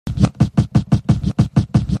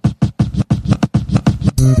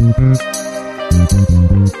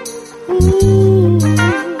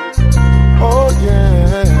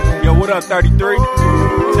33.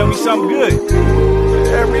 Tell me something good.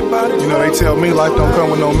 Everybody, you know, they tell me life don't come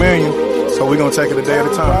with no manual, so we gonna take it a day at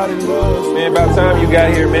a time. Man, about time you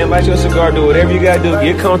got here, man. Light your cigar, do whatever you gotta do.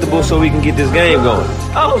 Get comfortable so we can get this game going.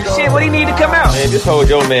 Oh, shit, what do you need to come out? Man, just hold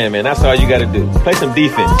your man. That's all you gotta do. Play some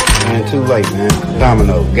defense. Man, too late, man.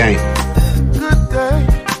 Domino, game. Good day,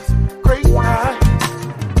 great night.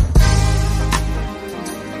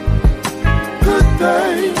 Good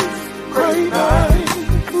day, great night.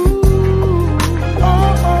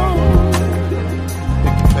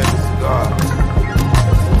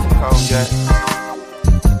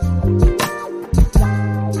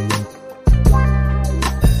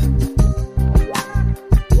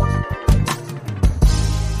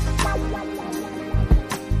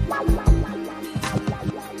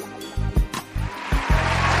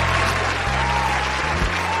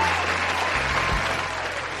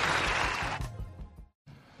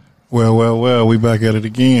 Well, we back at it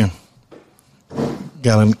again.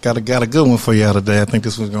 Got a good one for y'all today. I think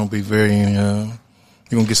this one's gonna be very. You're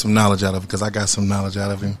gonna get some knowledge out of it because I got some knowledge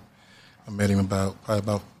out of him. I met him about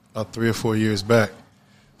 3 or 4 years back,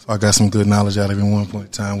 so I got some good knowledge out of him. At one point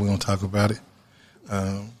in time, we're gonna talk about it.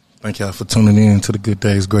 Thank y'all for tuning in to the Good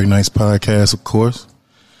Days, Great Nights podcast. Of course,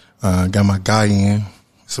 got my guy in.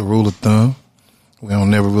 It's a rule of thumb. We don't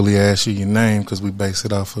never really ask you your name because we base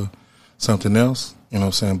it off of something else. You know what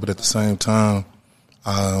I'm saying? But at the same time,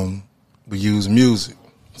 we use music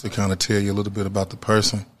to kind of tell you a little bit about the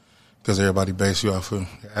person because everybody base you off of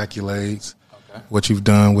your accolades, what you've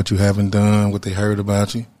done, what you haven't done, what they heard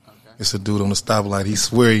about you. Okay. It's a dude on the stoplight. He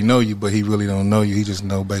swear he know you, but he really don't know you. He just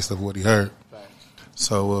know based off what he heard. Right.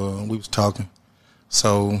 So we was talking.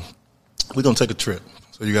 So we're going to take a trip.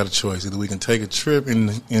 So you got a choice. Either we can take a trip in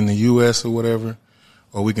the U.S. or whatever,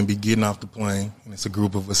 or we can be getting off the plane, and it's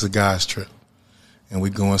a guy's trip. And we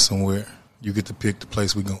going somewhere. You get to pick the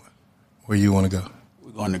place we going. Where you want to go?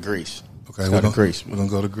 We're going to Greece. Okay, we're going to Greece. We're going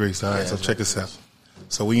to go to Greece. All right, so check this out.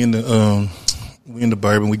 So we in the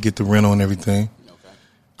Bourbon. We get the rental and everything. Okay.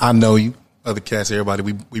 I know you. Other cats,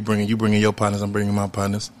 everybody. You bringing your partners. I'm bringing my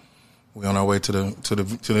partners. We on our way to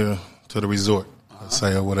the resort, let's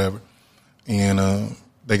say, or whatever. And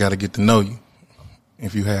they got to get to know you.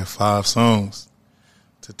 If you have 5 songs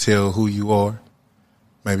to tell who you are,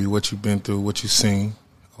 maybe what you've been through, what you've seen,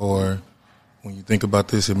 or when you think about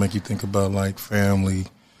this, it make you think about like family,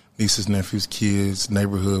 nieces, nephews, kids,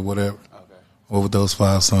 neighborhood, whatever. Okay. What would those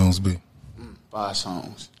 5 songs be? 5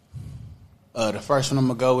 songs. The first one I'm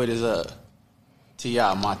gonna go with is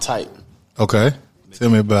T.I., My Type. Okay.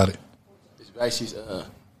 Tell me about it. It's basically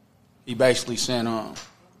he basically saying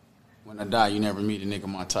when I die, you never meet a nigga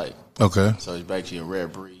my type. Okay. So it's basically a rare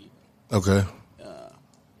breed. Okay.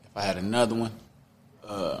 If I had another one,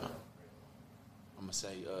 I'm gonna say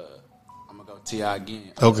I'm gonna go T.I.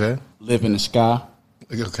 again. Okay. Live in the Sky.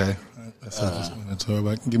 Okay. That's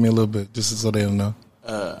give me a little bit, just so they don't know.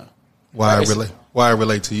 Why I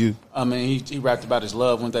relate to you? I mean, he rapped about his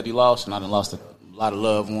loved ones that he lost, and I done lost a lot of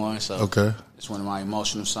loved ones. So okay. It's one of my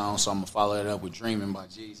emotional songs, so I'm gonna follow it up with "Dreaming" by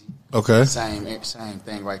Jeezy. Okay. Same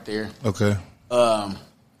thing right there. Okay. Let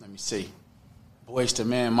me see. Boys to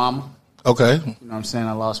Men, Mama. Okay. You know what I'm saying?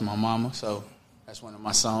 I lost my mama, so that's one of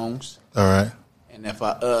my songs. All right. And if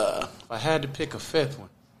I had to pick a 5th one,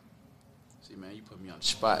 see, man, you put me on the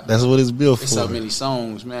spot. That's what it's built for. There's so many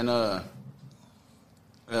songs, man.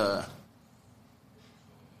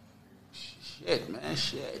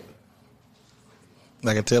 Shit.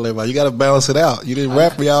 Like I tell everybody, you got to balance it out. You didn't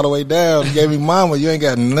rap me all the way down. You gave me mama. You ain't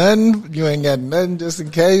got nothing. You ain't got nothing just in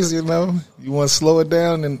case, you know. You want to slow it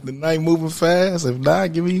down and the night moving fast. If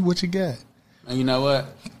not, give me what you got. And you know what?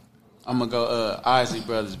 I'm going to go Isley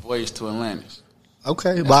Brothers, Voyage to Atlantis.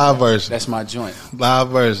 Okay, that's live version. That's my joint. Live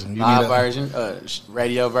version. Live version,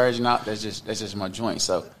 radio version. That's just my joint.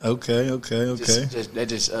 So okay. That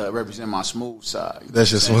just represent my smooth side.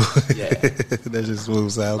 That's just smooth. Yeah, that's just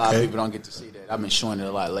smooth side. Okay. A lot of people don't get to see that. I've been showing it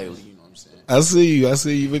a lot lately. You know what I'm saying? I see you.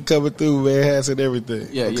 You've been coming through, man. Hats and everything.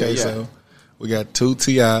 Yeah, okay, yeah. So we got 2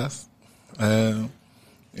 T.I.s,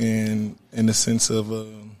 in the sense of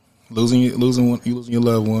losing your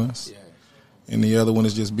loved ones. Yeah. And the other one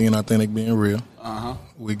is just being authentic, being real. Uh-huh.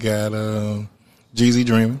 We got Jeezy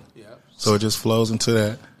Dreaming. Yeah. So it just flows into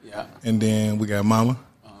that. Yeah. And then we got Mama.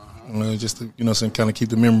 Uh-huh. Just to, kind of keep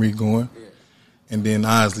the memory going. Yeah. And then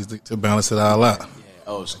Isley to balance it all out. Yeah,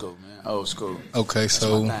 old school, man. Old school. Okay, that's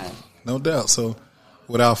so no doubt. So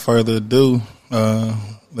without further ado,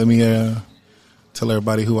 let me tell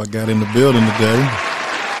everybody who I got in the building today.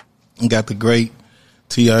 I got the great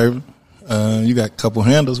T. Irvin. You got a couple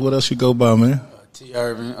handles. What else you go by, man? T.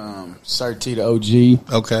 Irvin, Sir T, the OG.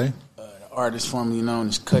 Okay. The artist formerly known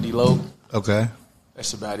as Cuddy Low. Okay.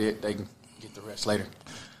 That's about it. They can get the rest later.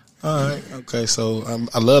 All right. Okay. So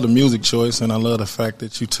I love the music choice, and I love the fact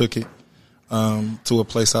that you took it to a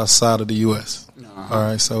place outside of the U.S. Uh-huh. All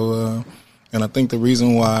right. So, and I think the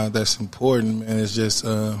reason why that's important, man, is just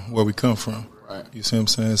where we come from. Right. You see what I'm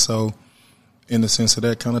saying? So, in the sense of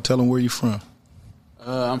that, kind of tell them where you're from.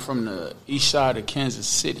 I'm from the east side of Kansas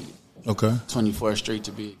City. Okay. 24th Street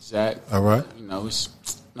to be exact. All right. You know, it's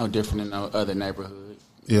no different than no other neighborhood.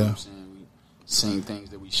 You know what I'm saying? We seen things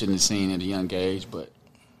that we shouldn't have seen at a young age, but,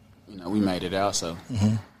 you know, we made it out. So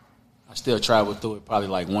I still travel through it probably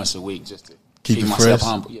like once a week just to keep myself fresh.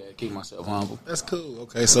 humble. Yeah, keep myself humble. That's cool.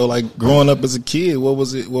 Okay. So, like, growing up as a kid, what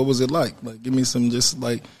was it like? Like, give me some just,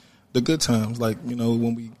 like, the good times. Like, you know,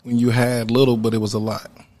 when you had little, but it was a lot.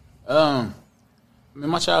 I mean,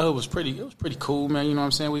 my childhood was pretty cool, man. You know what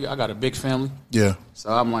I'm saying? I got a big family. Yeah. So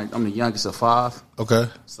I'm the youngest of 5. Okay.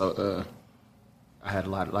 So I had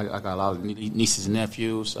I got a lot of nieces and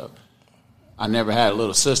nephews. So I never had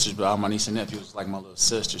little sisters, but all my nieces and nephews was like my little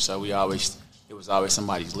sister. So it was always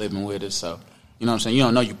somebody's living with us. So you know what I'm saying? You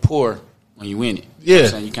don't know you're poor when you in it. You know what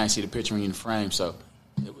I'm saying? You can't see the picture when you're in the frame. So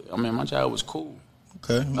my childhood was cool.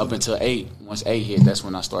 Okay. Up until 8. Once 8 hit, that's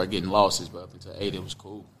when I started getting losses. But up until 8, it was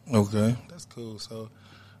cool. Okay, that's cool. So,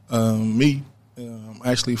 I'm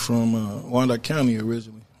actually from Wyandotte County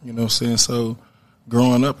originally. You know what I'm saying? So,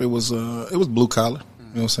 growing up, it was blue collar. You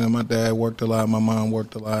know what I'm saying? My dad worked a lot. My mom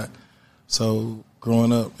worked a lot. So,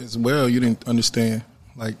 growing up as well, you didn't understand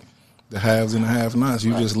like the haves and the have-nots.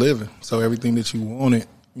 You just living. So everything that you wanted,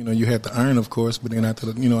 you know, you had to earn, of course. But then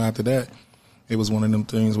after that, it was one of them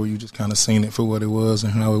things where you just kind of seen it for what it was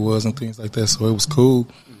and how it was and things like that. So it was cool.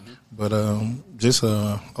 But just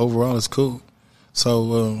overall, it's cool.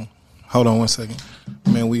 So hold on one second,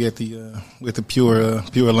 man. We at the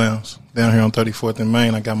Pure Lounge down here on 34th and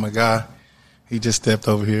Main. I got my guy. He just stepped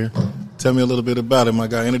over here. Tell me a little bit about it, my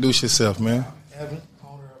guy. Introduce yourself, man. Evan,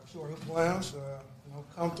 owner of Pure Lounge.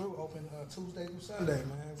 Come through. Open Tuesday through Sunday, man.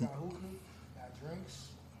 We got hookah, got drinks,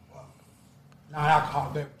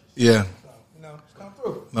 non-alcoholic beverages. Yeah. So, just come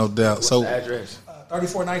through. No doubt. What's the address?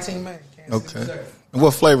 3419 Main. Kansas City, okay. And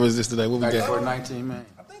what flavor is this today? What we got? 3419 Main.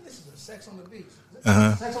 I think this is a Sex on the Beach.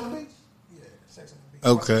 Sex on the Beach? Yeah, Sex on the Beach.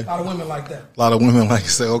 Okay. A lot of women like that. A lot of women like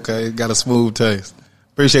say, okay, got a smooth taste.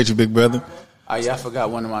 Appreciate you, big brother. I forgot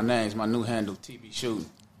one of my names. My new handle, TB Shooting.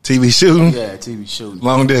 TB Shooting? Yeah, TB Shooting.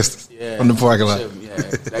 Long distance? Yeah. From the parking lot? Yeah,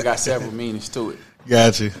 that got several meanings to it.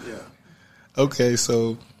 Got you. Yeah. Okay,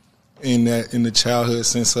 so in the childhood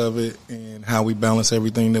sense of it and how we balance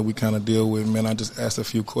everything that we kind of deal with, man, I just asked a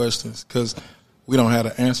few questions because we don't have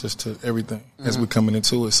the answers to everything as we're coming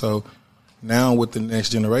into it. So now with the next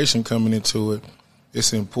generation coming into it,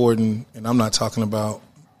 it's important, and I'm not talking about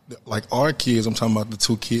like our kids, I'm talking about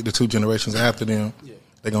the two generations after them. Yeah.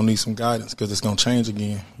 They're going to need some guidance because it's going to change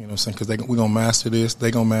again. You know what I'm saying? Because we're going to master this.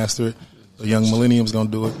 They're going to master it. The young millennium's going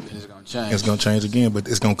to do it. It's going to change. It's going to change again, but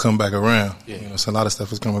it's going to come back around. Yeah. You know, so a lot of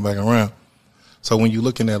stuff is coming back around. So when you're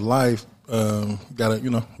looking at life, got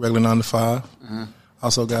a, regular 9 to 5. Mm-hmm.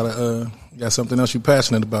 Also got something else you're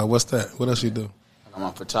passionate about. What's that? What else you do? I got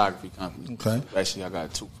my photography company. Okay. Actually, I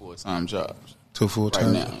got 2 full-time jobs. 2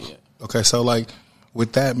 full-time right now, yeah. Okay, so like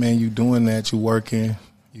with that, man, you doing that, you working,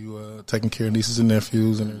 you taking care of nieces and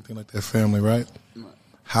nephews and everything like that, family, right?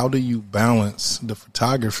 How do you balance the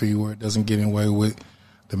photography where it doesn't get in the way with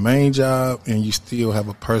the main job and you still have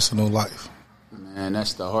a personal life? Man,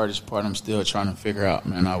 that's the hardest part I'm still trying to figure out,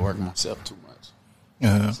 man. I work myself too much.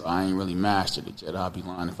 So I ain't really mastered it yet. I'd be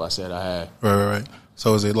lying if I said I had. Right.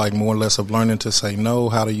 So is it like more or less of learning to say no?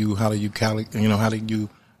 How do you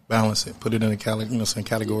balance it? Put it in some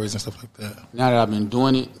categories and stuff like that. Now that I've been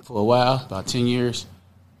doing it for a while, about 10 years,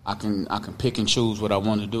 I can pick and choose what I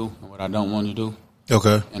want to do and what I don't want to do.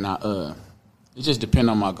 Okay. And it just depends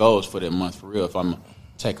on my goals for that month, for real, if I'm going to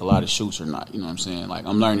take a lot of shoots or not. You know what I'm saying? Like,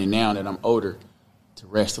 I'm learning now that I'm older to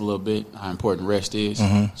rest a little bit, how important rest is.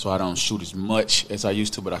 Mm-hmm. So I don't shoot as much as I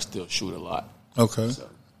used to, but I still shoot a lot. Okay. So.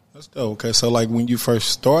 Let's go. Okay. So, like, when you first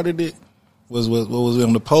started it, what was it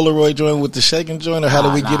on the Polaroid joint with the shaking joint, or how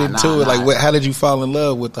did we get into it? Like, how did you fall in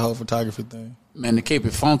love with the whole photography thing? Man, to keep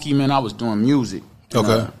it funky, man, I was doing music.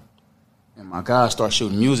 Okay. And my guys started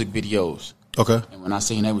shooting music videos. Okay. And when I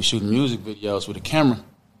seen they were shooting music videos with a camera,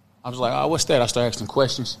 I was like, oh, what's that? I started asking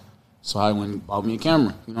questions. So I went and bought me a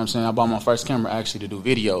camera. You know what I'm saying? I bought my first camera actually to do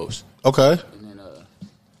videos. Okay. And then,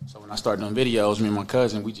 so when I started doing videos, me and my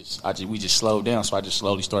cousin, we just slowed down. So I just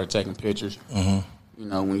slowly started taking pictures. Mm-hmm. You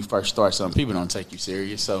know, when you first start something, people don't take you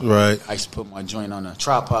serious. So right. I used to put my joint on a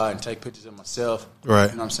tripod and take pictures of myself. Right.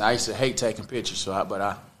 You know what I'm saying? I used to hate taking pictures, but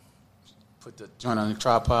I put the joint on the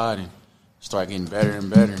tripod and start getting better and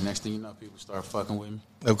better. Next thing you know, people start fucking with me.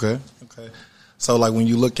 Okay. So like when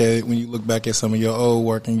you look back at some of your old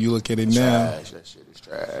work and you look at it now, that shit is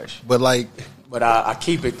trash. But I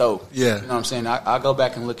keep it though. Yeah. You know what I'm saying? I go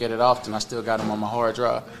back and look at it often. I still got them on my hard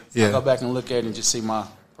drive. Yeah. I go back and look at it and just see my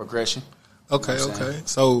progression. Okay.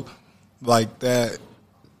 So like that,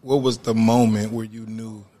 what was the moment where you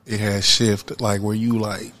knew it had shifted? Like where you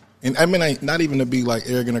like, and I mean, not even to be like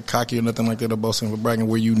arrogant or cocky or nothing like that or boasting or bragging,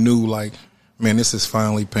 where you knew like, man, this is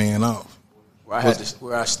finally paying off.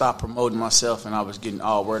 Where I stopped promoting myself and I was getting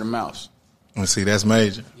all word of mouth. Let's see, that's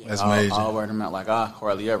major. That's major. All word of mouth. Like I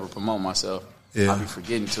hardly ever promote myself. Yeah. I'll be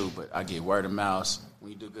forgetting to, but I get word of mouth.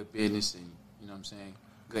 When you do good business and, you know what I'm saying,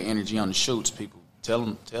 good energy on the shoots, people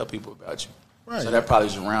tell people about you. Right. So that probably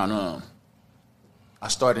was around, I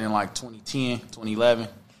started in like 2010, 2011.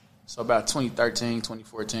 So about 2013,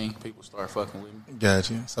 2014, people started fucking with me.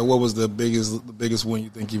 Gotcha. So what was the biggest one you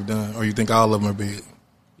think you've done, or you think all of them are big?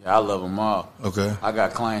 Yeah, I love them all. Okay. I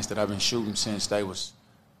got clients that I've been shooting since they was,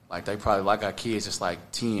 like, they probably, like, got kids that's like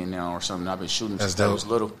 10 now or something. I've been shooting since they was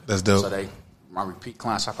little. That's dope. So my repeat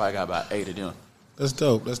clients, I probably got about 8 of them. That's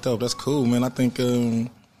dope. That's cool, man. I think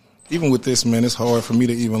even with this, man, it's hard for me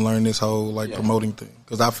to even learn this whole promoting thing,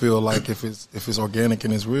 because I feel like if it's organic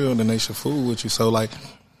and it's real, then they should fool with you. So like,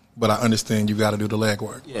 but I understand you got to do the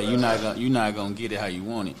legwork. Yeah, you're not gonna get it how you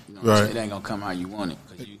want it. You know what I'm saying? It ain't gonna come how you want it,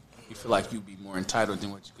 because you feel like you be more entitled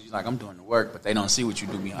than what you. Because you're like, I'm doing the work, but they don't see what you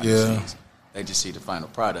do behind the scenes. They just see the final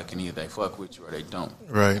product, and either they fuck with you or they don't.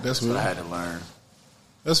 Right. That's real. What I had to learn.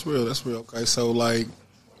 That's real. Okay, so like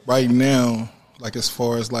right now, like as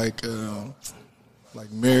far as like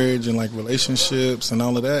marriage and like relationships and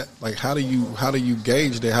all of that, like how do you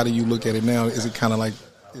gauge that? How do you look at it now? Is it kind of like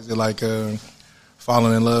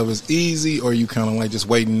falling in love is easy, or are you kind of like just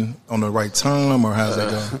waiting on the right time, or how's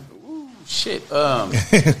that going? Shit. I'm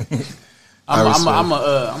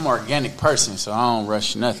an organic person, so I don't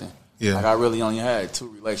rush nothing. Yeah. Like I really only had 2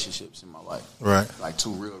 relationships in my life. Right. Like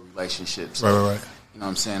 2 real relationships. Right. You know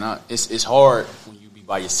what I'm saying? It's hard when you be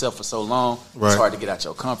by yourself for so long. Right. It's hard to get out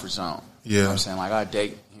your comfort zone. Yeah. You know what I'm saying? Like I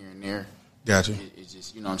date here and there. Gotcha. It's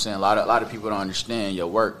just, you know what I'm saying? A lot of people don't understand your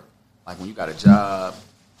work. Like when you got a job,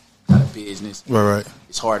 got a business. Right.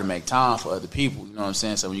 It's hard to make time for other people. You know what I'm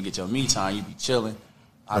saying? So when you get your me time, you be chilling.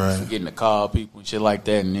 I be forgetting to call people and shit like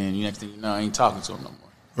that, and then next thing you know, I ain't talking to them no more.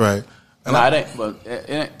 Right.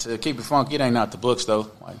 To keep it funky, it ain't out the books though.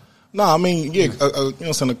 Like, no, I mean, you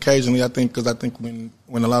know, some occasionally I think, because I think when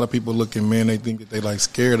a lot of people look at men, they think that they like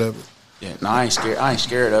scared of it. Yeah, no, I ain't scared. I ain't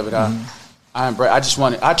scared of it.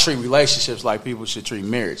 I treat relationships like people should treat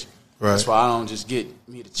marriage. Right. That's why I don't just get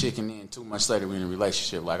me the chicken in too much later in a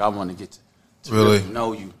relationship. Like I want to get to really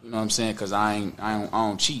know you. You know what I'm saying? Because I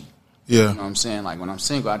don't cheat. Yeah. You know what I'm saying? Like when I'm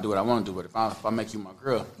single, I do what I want to do. But if I make you my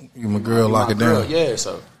girl, lock it down. Yeah.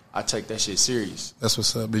 So I take that shit serious. That's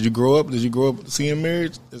what's up. Did you grow up seeing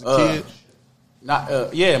marriage as a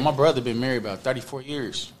kid? Yeah, my brother been married about 34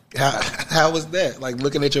 years. How was that? Like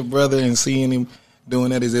looking at your brother and seeing him doing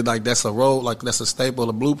that, is it like that's a role, like that's a staple,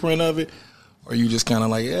 a blueprint of it? Or you just kind of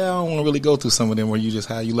like, yeah, I don't want to really go through some of them, or you just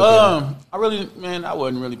how you look at it? I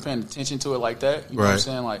wasn't really paying attention to it like that. You know what I'm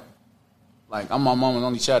saying? Like I'm my mama's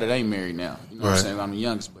only child that ain't married now. You know what I'm saying? I'm the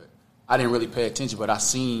youngest, but I didn't really pay attention. But I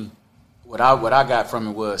seen what I got from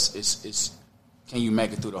it was it's can you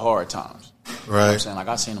make it through the hard times? Right. You know what I'm saying? Like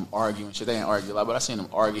I seen them argue and shit. They didn't argue a lot, but I seen them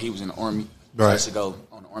argue. He was in the army. Right. I used to go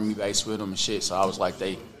on the army base with him and shit. So I was like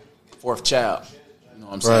they 4th child. You know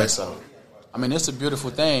what I'm saying? So I mean it's a beautiful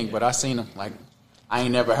thing, but I seen them like I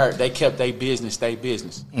ain't never heard. They kept their business.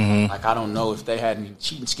 Mm-hmm. Like I don't know if they had any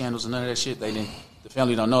cheating scandals and none of that shit. They didn't. The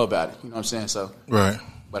family don't know about it. You know what I'm saying? So right.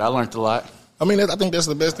 But I learned a lot. I mean, I think that's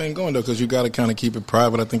the best thing going though, because you got to kind of keep it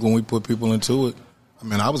private. I think when we put people into it, I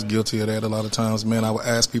mean, I was guilty of that a lot of times. Man, I would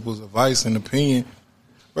ask people's advice and opinion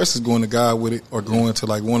versus going to God with it, or going to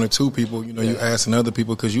like 1 or 2 people. You know, you asking other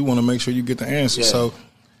people because you want to make sure you get the answer. Yeah. So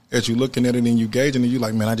as you looking at it and you gauging it, you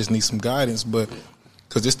like, man, I just need some guidance, but.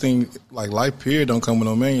 Because this thing, like life period, don't come with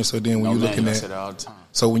no manual. So then when you're looking at, all the time.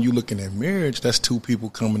 So when you're looking at marriage, that's 2 people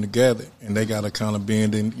coming together, and they got to kind of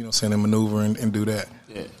bend and, you know, send and maneuver and do that.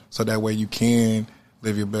 Yeah. So that way you can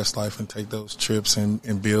live your best life and take those trips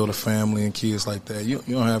and build a family and kids like that. You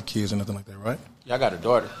don't have kids or nothing like that, right? Yeah, I got a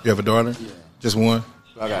daughter. You have a daughter? Yeah. Just one?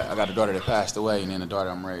 I got a daughter that passed away, and then a daughter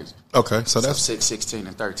I'm raising. Okay, so that's 6, 16,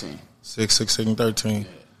 and 13. 6, 16, and 13. Yeah.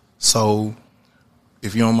 So.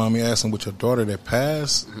 If you don't mind me asking, with your daughter that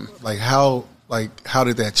passed, like how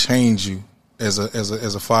did that change you as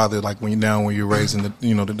a father? Like when you're raising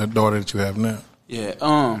the daughter that you have now. Yeah.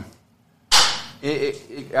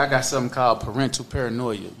 I got something called parental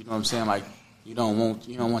paranoia. You know what I'm saying? Like you don't want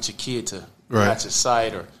your kid to watch a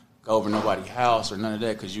site or go over nobody's house or none of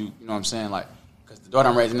that because you know what I'm saying? Like, because the daughter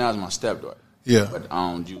I'm raising now is my stepdaughter. Yeah. But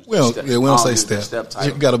I don't use we don't say step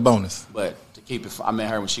title. You got a bonus. But to keep it, I met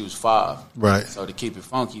her when she was 5. Right. So to keep it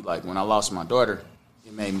funky, like when I lost my daughter,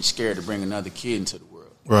 it made me scared to bring another kid into the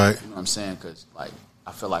world. Right. You know what I'm saying? Because like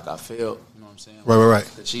I feel like I failed. You know what I'm saying? Right.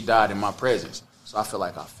 Because she died in my presence, so I feel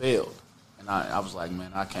like I failed. And I was like,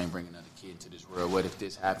 man, I can't bring another kid into this world. What if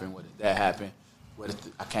this happened? What if that happened? What if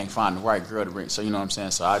I can't find the right girl to bring? So you know what I'm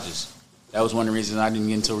saying? So that was one of the reasons I didn't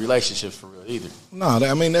get into relationships for real either. No,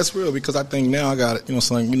 I mean that's real because I think now I got it.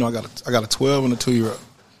 I got a 12 and a 2-year-old.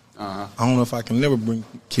 I don't know if I can never bring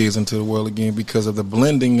kids into the world again because of the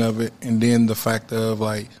blending of it, and then the fact of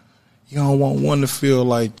like you don't want one to feel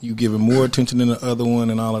like you giving more attention than the other one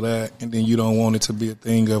and all of that, and then you don't want it to be a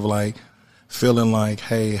thing of like feeling like,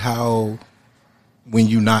 hey, how when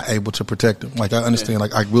you're not able to protect them. Like I understand,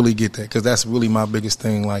 like I really get that because that's really my biggest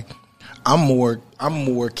thing. Like I'm more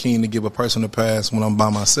keen to give a person a pass when I'm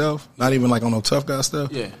by myself, not even like on no tough guy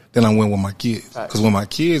stuff, than I went with my kids. Because when my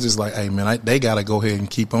kids, it's like, hey, man, they got to go ahead and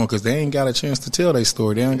keep on because they ain't got a chance to tell their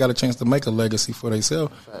story. They ain't got a chance to make a legacy for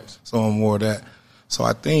themselves. So I'm more of that. So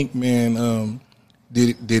I think, man,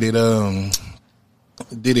 did it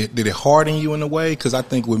harden you in a way? Because I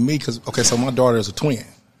think with me, so my daughter is a twin.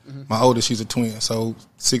 Mm-hmm. My oldest, she's a twin. So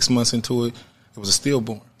 6 months into it, it was a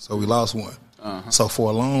stillborn. So we lost one. So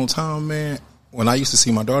for a long time, man, when I used to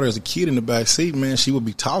see my daughter as a kid in the back seat, man, she would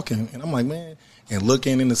be talking, and I'm like, man, and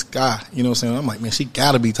looking in the sky, you know what I'm saying? I'm like, man, she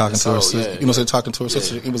got to be talking to her sister. You know what I'm saying? Talking to her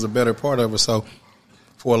sister. It was a better part of her. So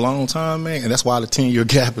for a long time, man, and that's why the 10-year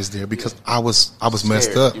gap is there because I was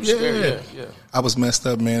messed up. I was messed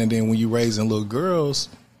up, man. And then when you raising little girls,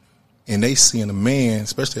 and they seeing a man,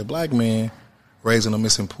 especially a black man, raising them,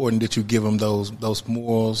 it's important that you give them those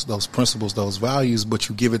morals, those principles, those values, but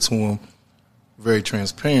you give it to them very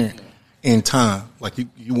transparent in time. Like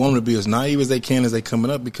you want them to be as naive as they can as they coming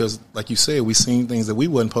up because, like you said, we seen things that we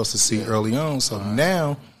wasn't supposed to see early on. So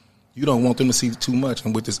now you don't want them to see too much.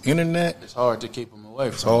 And with this internet, it's hard to keep them away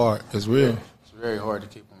from. It's hard. It's real. It's very hard to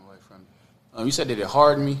keep them away from you. You said that it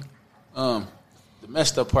hardened me. The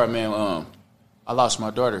messed up part, man. I lost my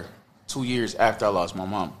daughter 2 years after I lost my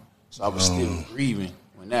mom, so I was still grieving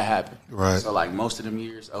when that happened. Right. So like most of them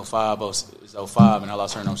years, 05, and I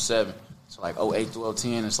lost her in 07. So like 08 through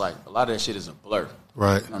 010, it's like a lot of that shit is a blur.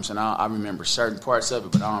 Right. You know what I'm saying? I remember certain parts of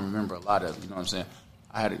it, but I don't remember a lot of it. You know what I'm saying?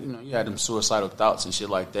 I had, you had them suicidal thoughts and shit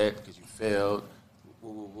like that because you failed,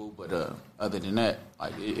 but other than that,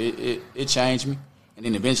 like it changed me, and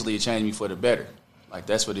then eventually it changed me for the better. Like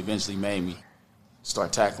that's what eventually made me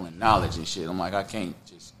start tackling knowledge and shit. I'm like, I can't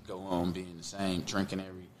just go on being the same, drinking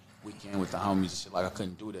every weekend with the homies and shit. Like I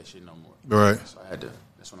couldn't do that shit no more. Right. So I had to.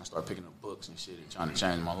 That's when I started picking up books and shit and trying to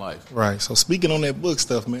change my life. Right. So speaking on that book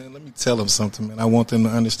stuff, man, let me tell them something, man. I want them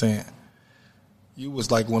to understand. You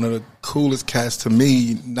was like one of the coolest cats to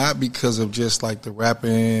me, not because of just like the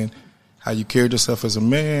rapping, how you carried yourself as a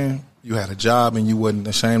man. You had a job and you wasn't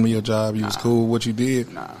ashamed of your job. You was cool with what you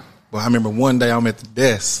did. But I remember one day I'm at the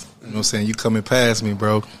desk, you know what I'm saying? You coming past me,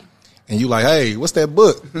 bro. And you like, hey, what's that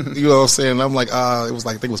book? You know what I'm saying? And I'm like, it was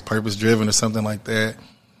like, I think it was Purpose Driven or something like that.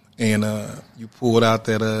 And you pulled out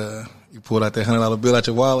that $100 bill out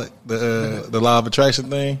your wallet, the law of attraction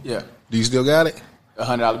thing. Yeah. Do you still got it?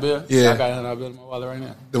 $100 bill? Yeah. I got a $100 bill in my wallet right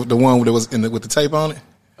now. The one that was with the tape on it?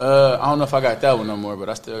 I don't know if I got that one no more, but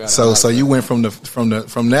I still got it. So you went from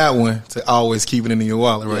that one to always keeping it in your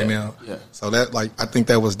wallet right now. Yeah. So that I think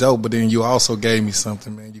that was dope. But then you also gave me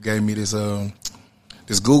something, man. You gave me this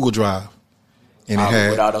Google Drive, and it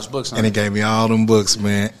had with all those books, and it gave me all them books,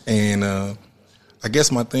 man. And I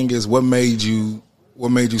guess my thing is, what made you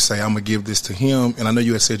say I'm gonna give this to him? And I know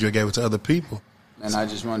you had said you gave it to other people. And I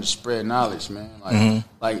just wanted to spread knowledge, man.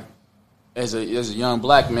 Like as a young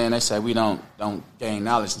black man, they say we don't gain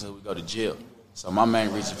knowledge until we go to jail. So my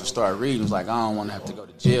main reason for starting reading was like I don't want to have to go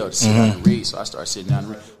to jail to sit down and read. So I started sitting down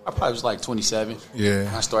and read. I probably was like 27. Yeah. And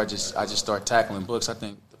I just started tackling books. I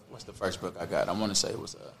think what's the first book I got? I want to say it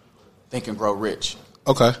was Think and Grow Rich.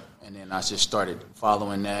 Okay. And then I just started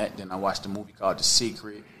following that. Then I watched a movie called The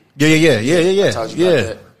Secret. Yeah. I told you about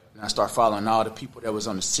that. And I started following all the people that was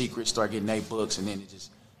on The Secret, started getting their books, and then it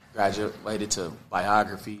just graduated to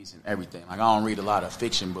biographies and everything. Like, I don't read a lot of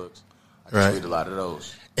fiction books. I just read a lot of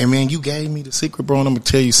those. And, man, you gave me The Secret, bro, and I'm going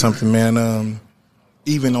to tell you something, man.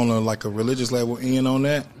 Even on a religious level in on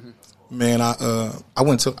that, man, I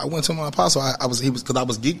went to my apostle. I was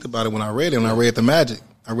geeked about it when I read it, and I read The Magic.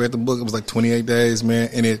 I read the book. It was like 28 days, man,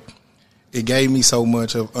 and it gave me so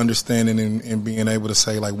much of understanding and being able to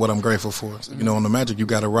say like what I'm grateful for. So, on The Magic, you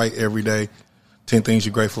got to write every day 10 things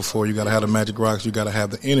you're grateful for. You got to have the magic rocks. You got to have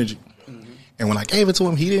the energy. Mm-hmm. And when I gave it to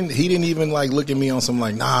him, he didn't even like look at me on some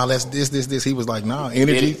like, nah, that's this. He was like, nah,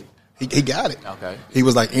 energy. He got it. Okay. He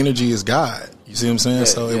was like, energy is God. You see what I'm saying? Yeah,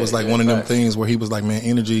 so it was like one of them things where he was like, man,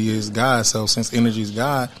 energy is God. So since energy is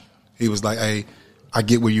God, he was like, hey, I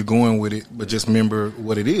get where you're going with it, but just remember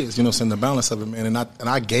what it is. You know what I'm saying? The balance of it, man. I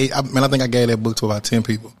think I gave that book to about 10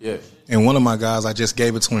 people. Yeah. And one of my guys, I just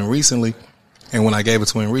gave it to him recently. And when I gave it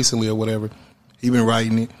to him recently or whatever, he been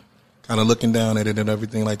writing it, kind of looking down at it and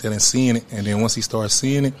everything like that and seeing it. And then once he started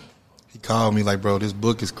seeing it, he called me like, bro, this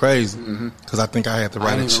book is crazy. Because I think I had to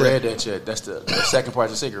write a check. I ain't read that yet. That's the second part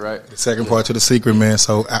of The Secret, right? The second part to The Secret, man.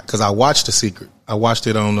 So, because I watched The Secret. I watched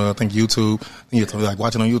it on, I think, YouTube. You have to like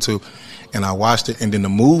watch it on YouTube. And I watched it, and then the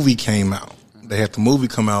movie came out. They had the movie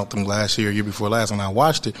come out from last year before last, and I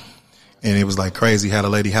watched it. And it was like crazy how the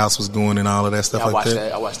lady house was going and all of that stuff like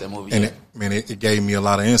that. I watched that movie. And it gave me a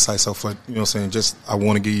lot of insight. So for, you know what I'm saying, just I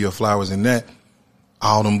want to give you your flowers in that.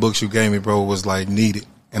 All them books you gave me, bro, was like needed.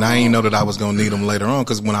 And I didn't know that I was going to need them later on,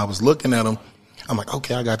 because when I was looking at them, I'm like,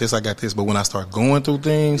 okay, I got this. But when I start going through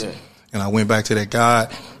things, and I went back to that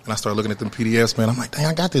guide, and I started looking at them PDFs, man, I'm like, dang,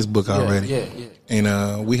 I got this book already. Yeah.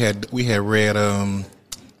 And we read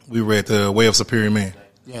The Way of Superior Man.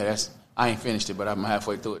 Yeah, I ain't finished it, but I'm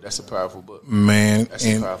halfway through it. That's a powerful book. Man, that's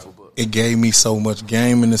a powerful book. It gave me so much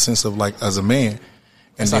game in the sense of like as a man. And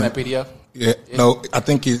it's on that PDF? Yeah, no, I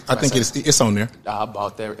think it's on there. I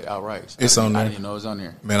bought that outright. So it's on there. I didn't know it was on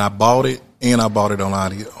there. Man, I bought it and I bought it on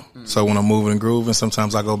audio. Mm-hmm. So when I'm moving and grooving,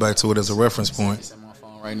 sometimes I go back to it as a reference point. It's on my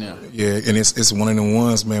phone right now. Yeah, and it's one of them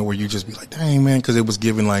ones, man, where you just be like, dang, man, because it was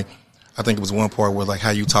giving like, I think it was one part where like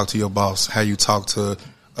how you talk to your boss, how you talk to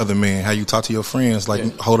other men, how you talk to your friends,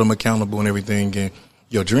 like hold them accountable and everything, and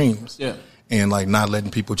your dreams. Yeah. And like not letting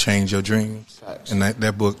people change your dreams. Facts. And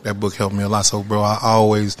that book helped me a lot. So, bro,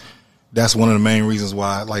 that's one of the main reasons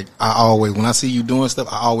why, like, when I see you doing stuff,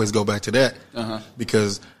 I always go back to that.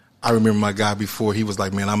 Because I remember my guy before, he was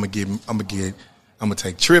like, man, I'm gonna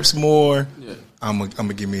take trips more. Yeah. I'm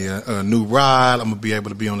gonna give me a new ride. I'm gonna be able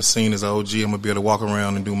to be on the scene as an OG. I'm gonna be able to walk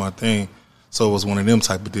around and do my thing. So it was one of them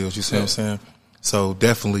type of deals. You see what I'm saying? So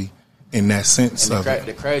definitely in that sense. And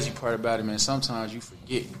the crazy part about it, man, sometimes you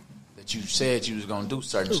forget that you said you was gonna do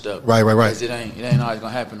certain stuff. Right. Because it ain't always gonna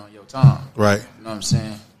happen on your time. Right. You know what I'm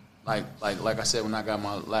saying? Like I said, when I got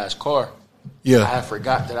my last car, I had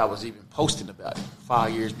forgot that I was even posting about it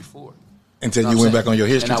 5 years before. Until you went back on your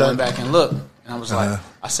history. And I went back and looked, and I was like,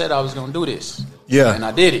 I said I was gonna do this. Yeah. And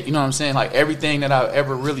I did it. You know what I'm saying? Like everything that I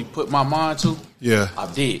ever really put my mind to, I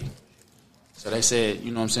did. So they said,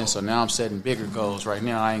 you know what I'm saying? So now I'm setting bigger goals. Right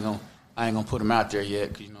now, I ain't gonna put them out there yet,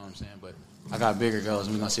 because you know what I'm saying. But I got bigger goals,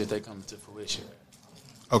 and we're gonna see if they come to fruition.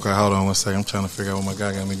 Okay, hold on one second. I'm trying to figure out what my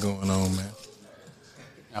guy got me going on, man.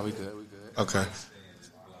 Nah, we good. Okay.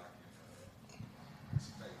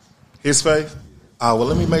 His face? Oh, well,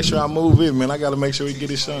 let me make sure I move it, man. I got to make sure he get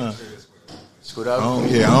his shine. Scoot out.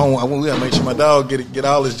 We got to make sure my dog get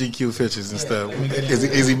all his GQ pictures and stuff.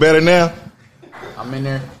 Is he better now? I'm in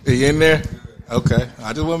there. He in there? Okay.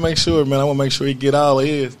 I just want to make sure, man. I want to make sure he get all of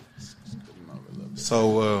his.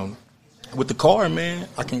 So, with the car, man,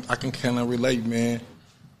 I can kind of relate, man.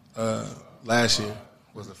 Last year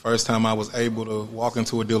was the first time I was able to walk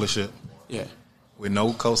into a dealership. Yeah. With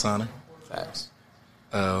no cosigner. Facts.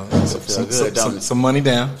 Some money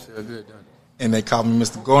down. Feel good, don't it? And they called me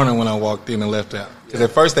Mr. Garner when I walked in and left out. Because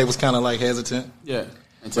at first they was kind of like hesitant. Yeah.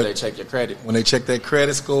 Until they check your credit. When they checked that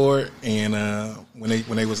credit score, and I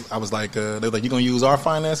was like, they were like, you gonna use our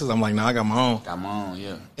finances? I'm like, no, I got my own. Got my own,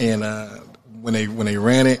 yeah. And when they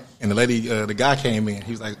ran it, and the guy came in,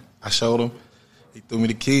 he was like, I showed him, he threw me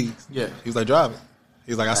the keys. Yeah. He was like, drive it.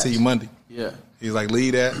 He was like, I'll see you Monday. Yeah. He was like,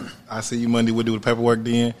 leave that. I'll see you Monday. We'll do the paperwork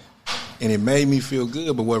then. And it made me feel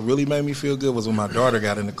good. But what really made me feel good was when my daughter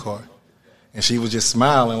got in the car. And she was just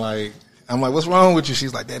smiling like, I'm like, what's wrong with you?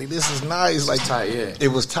 She's like, Daddy, this is nice. Like, tight, yeah. It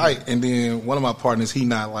was tight. And then one of my partners, he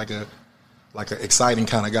not like an exciting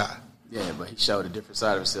kind of guy. Yeah, but he showed a different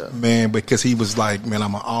side of himself. Man, because he was like, man,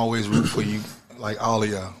 I'm going to always root for you, like all of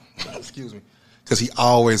y'all. Excuse me. Because he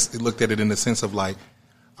always looked at it in the sense of like,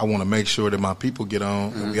 I want to make sure that my people get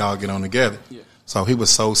on and we all get on together. Yeah. So he was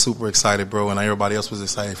so super excited, bro, and everybody else was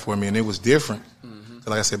excited for me, and it was different.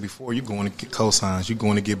 Like I said before, you're going to get cosigns, you're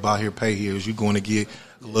going to get buy here, pay here, you're going to get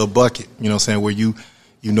a little bucket, you know what I'm saying, where you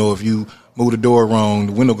know if you move the door wrong,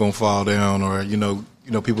 the window going to fall down, or, you know,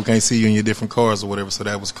 people can't see you in your different cars or whatever, so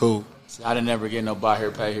that was cool. See, I didn't never get no buy here,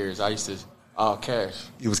 pay here. I used to all cash.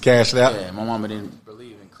 It was cashed out? Yeah, my mama didn't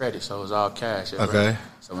believe in credit, so it was all cash. Okay. Right?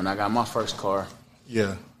 So when I got my first car,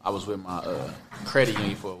 I was with my credit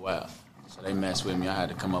union for a while. So they messed with me. I had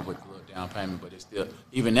to come up with a little down payment, but it's still,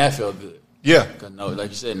 even that felt good. Yeah. Because like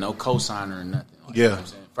you said, no cosigner or nothing. Like, yeah. You know what I'm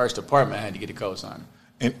saying? First apartment, I had to get a cosigner.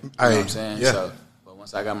 And you know what I'm saying? Yeah. So, but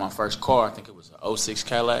once I got my first car, I think it was an 06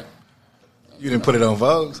 Cadillac. You didn't put it on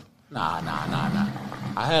Vogues? Nah.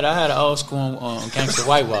 I had an old school on Gangsta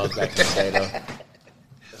White Walls back in the day,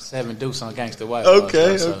 though. 7 Deuce on Gangsta White Walls.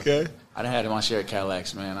 Okay. I done had my share of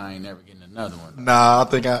Cadillacs, man. I ain't never getting another one. Nah,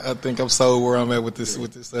 I think I'm sold where I'm at with this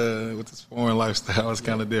foreign lifestyle. It's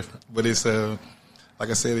kind of different, but it's like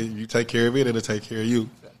I said, if you take care of it, it'll take care of you.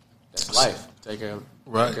 That's life. Take care of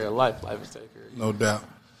life. Life is take care of you. No doubt.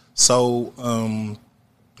 So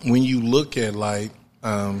when you look at like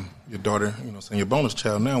your daughter, saying your bonus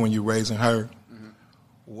child now, when you're raising her,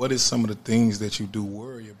 what is some of the things that you do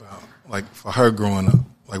worry about, like for her growing up?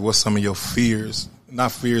 Like, what's some of your fears?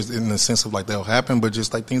 Not fears in the sense of like they'll happen, but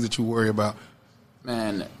just like things that you worry about.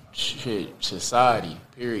 Man, shit, society,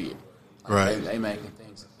 period. Like, right. They making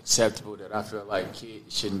things acceptable that I feel like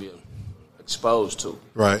kids shouldn't be exposed to.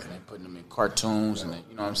 Right. And they putting them in cartoons and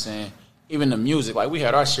you know what I'm saying? Even the music, like we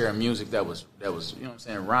had our share of music that was you know what I'm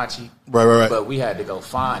saying, raunchy. Right. But we had to go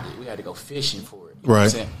find it. We had to go fishing for it. You know what I'm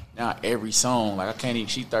saying? Now every song, like I can't even,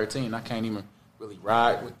 she's 13, I can't even really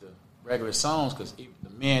ride with the regular songs because the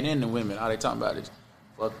men and the women, all they talking about is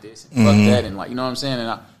fuck this and fuck that, and like, you know what I'm saying?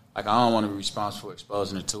 And I don't want to be responsible for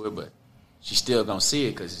exposing her to it, but she's still gonna see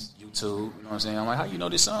it because it's YouTube. You know what I'm saying? I'm like, how you know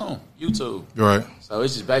this song? YouTube. Right. So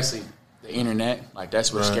it's just basically the internet. Like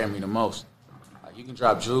that's what scared me the most. Like you can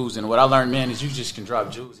drop jewels, and what I learned, man, is you just can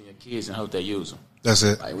drop jewels in your kids and hope they use them. That's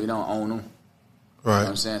it. Like we don't own them. Right. You know what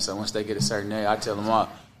I'm saying? So once they get a certain age, I tell them all,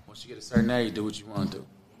 once you get a certain age, do what you want to do.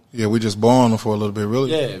 Yeah, we just born them for a little bit,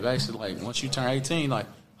 really. Yeah, basically, like once you turn 18, like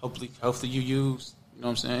hopefully you use. You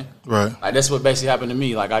know what I'm saying? Right. Like that's what basically happened to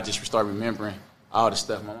me. Like I just start remembering all the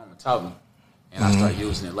stuff my mama taught me, and I start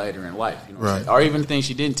using it later in life. You know what I'm saying? Or even things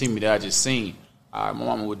she didn't teach me that I just seen. All right, my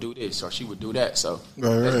mama would do this, or she would do that. So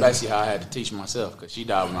that's basically how I had to teach myself because she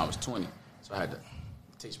died when I was 20, so I had to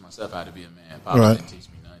teach myself how to be a man. Pops didn't teach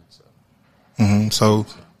me nothing. So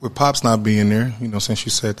with Pops not being there, since you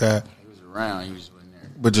said that, he was around, he just wasn't there,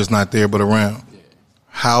 but just not there, but around. Yeah.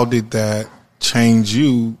 How did that change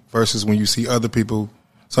you versus when you see other people?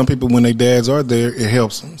 Some people, when their dads are there, it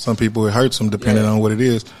helps them. Some people, it hurts them, depending on what it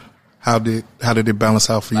is. How did it balance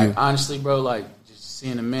out for you? Honestly, bro, like just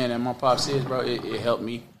seeing the man that my pops is, bro, it helped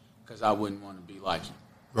me because I wouldn't want to be like him.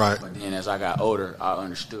 Right. But then as I got older, I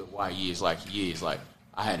understood why he is like he is. Like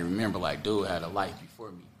I had to remember, like dude had a life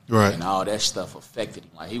before me, right? And all that stuff affected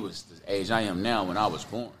him. Like he was the age I am now when I was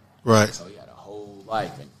born, right? So he had a whole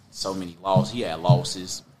life and so many losses. He had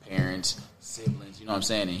losses, parents, siblings, you know what I'm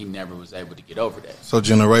saying? And he never was able to get over that. So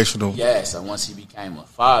generational. Yeah, so once he became a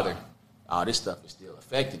father, all this stuff is still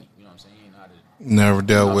affecting him. You know what I'm saying? He ain't know how to, never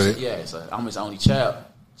dealt with it. Yeah, so I'm his only child.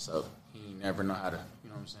 So he never know how to, you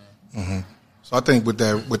know what I'm saying? So I think with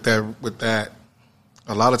that,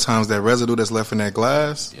 a lot of times that residue that's left in that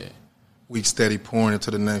glass, we steady pouring it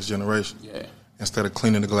to the next generation. Yeah. Instead of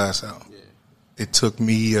cleaning the glass out. Yeah. It took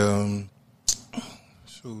me year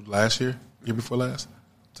before last,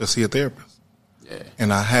 to see a therapist. Yeah.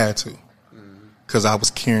 And I had to. Because I was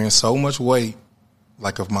carrying so much weight,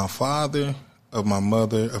 like of my father, of my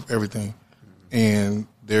mother, of everything, and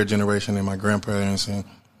their generation and my grandparents and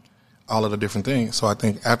all of the different things. So I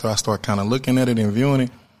think after I started kind of looking at it and viewing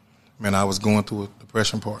it, man, I was going through a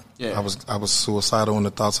depression part. Yeah. I was suicidal in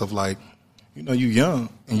the thoughts of like, you young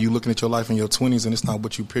and you looking at your life in your 20s and it's not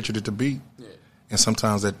what you pictured it to be. Yeah. And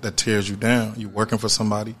sometimes that tears you down. You're working for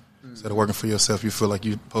somebody. Instead of working for yourself, you feel like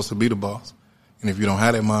you're supposed to be the boss. And if you don't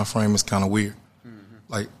have that mind frame, it's kind of weird.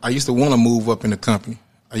 Like, I used to want to move up in the company.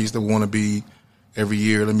 I used to want to be every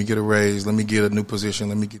year, let me get a raise, let me get a new position,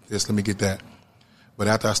 let me get this, let me get that. But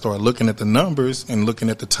after I started looking at the numbers and looking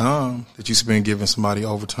at the time that you spend giving somebody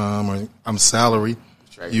overtime or salary,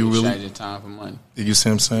 you really changing time for money. You see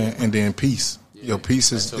what I'm saying? And then peace. Yeah, your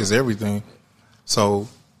peace is everything. So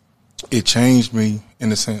it changed me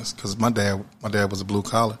in a sense because my dad was a blue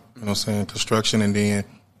collar, you know what I'm saying, construction, and then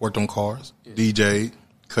worked on cars, DJ'd,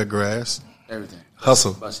 cut grass, everything,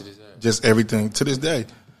 hustle, just everything to this day.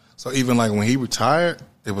 So even like when he retired,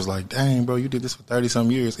 it was like, dang, bro, you did this for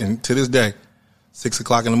 30-some years. And to this day, 6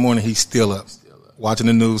 o'clock in the morning, he's still up, watching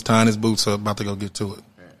the news, tying his boots up, about to go get to it.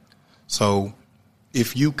 Yeah. So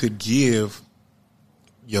if you could give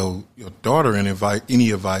your daughter any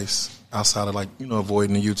advice outside of, like,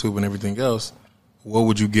 avoiding the YouTube and everything else, what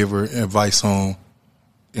would you give her advice on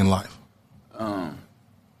in life? For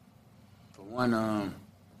one,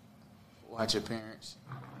 watch your parents.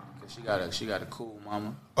 Cause she got a cool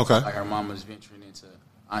mama. Okay. Like her mama's venturing into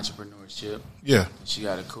entrepreneurship. Yeah. And she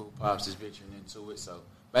got a cool pops that's venturing into it. So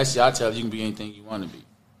basically, I tell her you can be anything you want to be.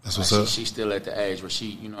 That's what's up. She's still at the age where she,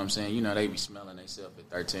 you know what I'm saying? You know, they be smelling themselves at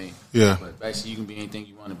 13. Yeah. But basically, you can be anything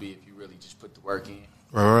you want to be if you really just put the work in.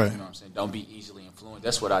 Right. You know what I'm saying? Don't be easily influenced.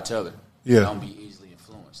 That's what I tell her. Yeah. Don't be easily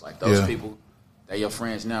influenced. Like, those people, they're your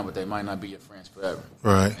friends now, but they might not be your friends forever.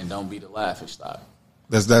 Right. And don't be the laughing stock.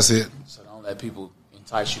 That's it. So don't let people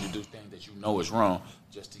entice you to do things that you know is wrong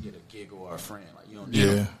just to get a giggle or a friend. Like, you don't need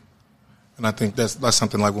them. And I think that's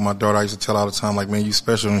something like with my daughter, I used to tell all the time, like, man, you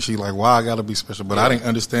special. And she like, why I got to be special? But I didn't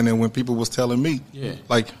understand that when people was telling me,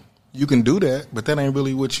 like, you can do that, but that ain't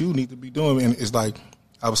really what you need to be doing. And it's like,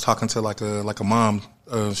 I was talking to like a mom.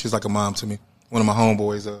 She's like a mom to me. One of my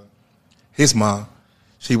homeboys, his mom,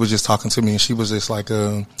 she was just talking to me, and she was just like,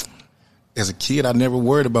 as a kid, I never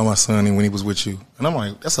worried about my son when he was with you. And I'm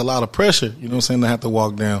like, that's a lot of pressure, you know what I'm saying, to have to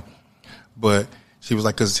walk down. But she was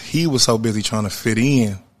like, because he was so busy trying to fit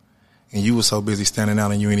in, and you were so busy standing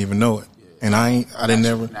out, and you didn't even know it. And I didn't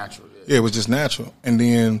never. Natural. Yeah, it was just natural. And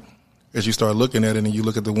then as you start looking at it, and you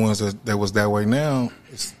look at the ones that was that way now,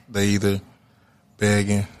 they either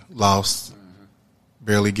begging, lost,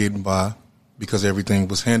 barely getting by because everything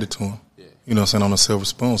was handed to them. Yeah. You know what I'm saying, on a silver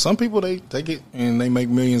spoon. Some people, they take it and they make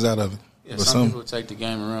millions out of it. Yeah, but some people take the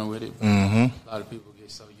game and run with it. Mm-hmm. A lot of people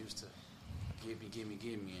get so used to give me,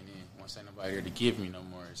 and then once ain't nobody here to give me no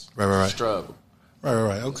more, it's a struggle.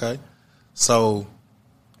 Right. Okay. So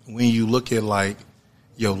when you look at like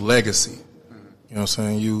your legacy, you know what I'm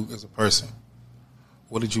saying, you as a person,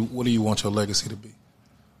 what do you want your legacy to be?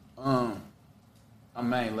 My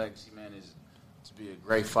main legacy, man, is to be a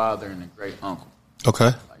great father and a great uncle. Okay.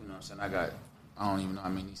 Like, you know what I'm saying? I don't even know how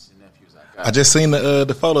many nieces and nephews I got. I just seen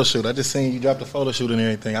the photo shoot. I just seen you drop the photo shoot and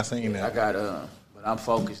everything. I seen that. I got but I'm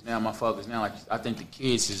focused now. My focus now, like, I think the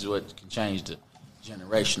kids is what can change the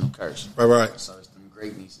generational curse. Right. So it's them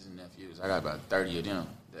great nieces and nephews. I got about 30 of them.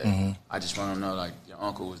 That I just want them to know, like, your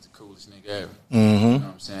uncle was the coolest nigga ever. You know what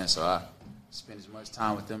I'm saying? So I spend as much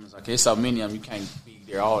time with them as I can. It's so many of them, you can't be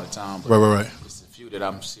there all the time. But right. It's a few that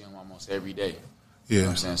I'm seeing almost every day. Yeah. You know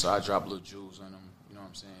what I'm saying? So I drop little jewels on them. You know what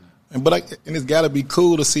I'm saying? And it's got to be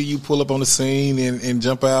cool to see you pull up on the scene and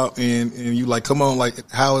jump out and you like, come on,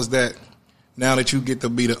 like, how is that now that you get to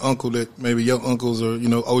be the uncle that maybe your uncles or, you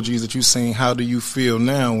know, OGs that you've seen, how do you feel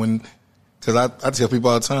now when, because I tell people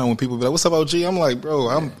all the time when people be like, what's up, OG? I'm like,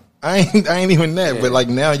 bro, I ain't even that. Yeah. But like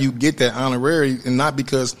now you get that honorary, and not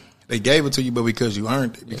because they gave it to you, but because you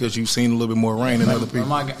earned it, because you've seen a little bit more rain than other people.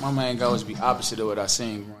 My main goal is to be opposite of what I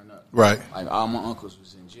seen growing up. Right. Like all my uncles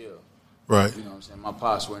was in jail. Right. You know what I'm saying? My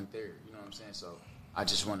pops wasn't there. You know what I'm saying? So I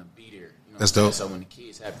just want to be there. You know that's dope. So when the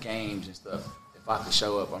kids have games and stuff, if I can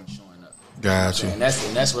show up, I'm showing up. Gotcha. And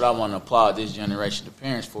that's what I want to applaud this generation of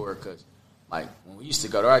parents for, because like when we used to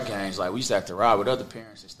go to our games, like we used to have to ride with other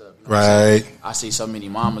parents and stuff. You know right. I see so many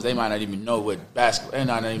mamas, they might not even know what basketball, they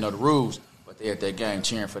might not even know the rules, but they at that game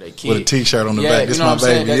cheering for their kids. With a T-shirt on the back, this my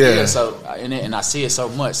baby, So and I see it so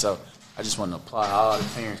much, so I just want to applaud all the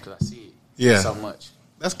parents because I see it so much.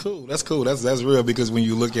 That's cool. That's real, because when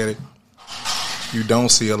you look at it, you didn't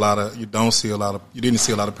see a lot of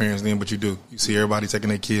parents then, but you do. You see everybody taking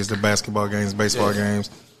their kids to basketball games, baseball games,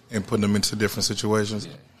 and putting them into different situations.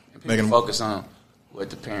 Yeah. And people focus on what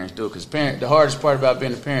the parents do, because the hardest part about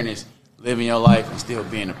being a parent is living your life and still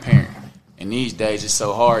being a parent. And these days it's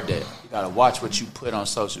so hard that you got to watch what you put on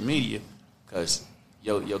social media, because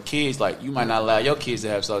your kids, like, you might not allow your kids to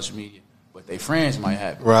have social media, but their friends might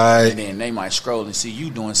have it. Right. And then they might scroll and see you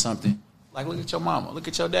doing something. Like, look at your mama, look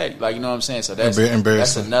at your daddy. Like, you know what I'm saying? So that's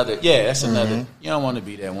another. You don't want to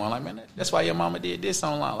be that one. Like, man, that's why your mama did this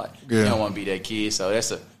online. Like, you don't want to be that kid. So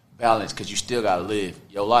that's a balance, because you still got to live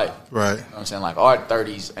your life. Right. You know what I'm saying? Like, our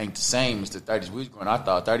 30s ain't the same as the 30s we was growing up. I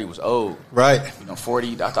thought 30 was old. Right.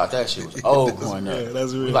 40, I thought that shit was old growing up. Yeah,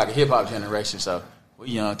 that's real. We like a hip-hop generation, so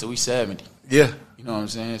we young till we 70. Yeah. You know what I'm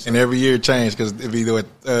saying? So, and every year it changed, because if either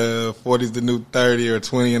 40's the new 30 or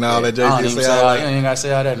 20 and all that. You ain't got to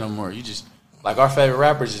say all that no more. You just, like, our favorite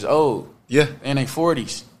rappers is old. Yeah. They in their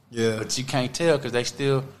 40s. Yeah. But you can't tell, because they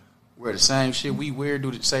still wear the same shit we wear,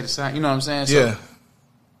 say the same. You know what I'm saying? So,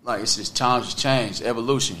 like, it's just times change.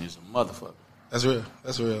 Evolution is a motherfucker. That's real.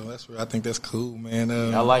 I think that's cool, man.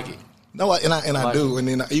 I like it. No, I do. And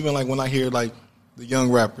then even like when I hear like the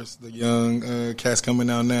young rappers, the young cats coming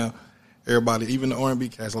out now, everybody, even the R&B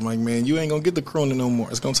cats, I'm like, man, you ain't gonna get the crooning no more.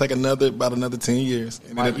 It's gonna take about another 10 years.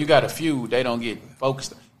 And you got a few, they don't get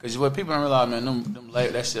focused, because what people don't realize, man,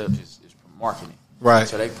 that stuff is for marketing. Right.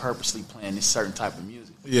 So they purposely playing this certain type of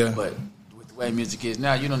music. Yeah. But with the way music is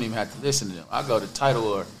now, you don't even have to listen to them. I go to Tidal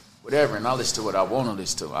or whatever, and I listen to what I want to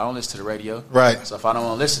listen to. I don't listen to the radio. Right. So if I don't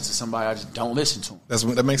want to listen to somebody, I just don't listen to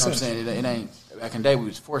them. That makes sense. What I'm saying? It ain't, back in the day, we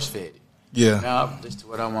was force fed. Yeah. Now I listen to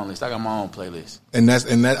what I want to listen. I got my own playlist. And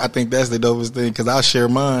I think that's the dopest thing because I'll share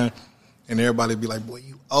mine, and everybody be like, "Boy,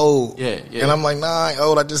 you old." Yeah. And I'm like, "Nah, I ain't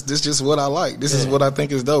old. This just what I like. This is what I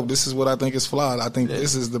think is dope. This is what I think is fly. I think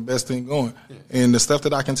this is the best thing going." Yeah. And the stuff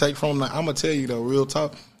that I can take from, like, I'm gonna tell you though, real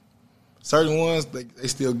talk. Certain ones they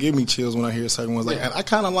still give me chills when I hear certain ones. Like, and I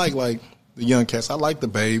kind of like the young cats. I like the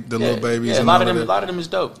little babies. Yeah, and a lot of them is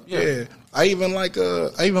dope. Yeah. I even like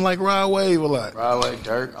Rod Wave a lot. Rod Wave,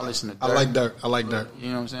 Dirk. I listen to Dirk. I like Dirk. You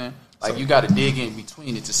know what I'm saying? Like, you got to dig in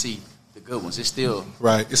between it to see the good ones. It's still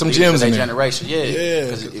right. It's some gems in there. Generation, yeah.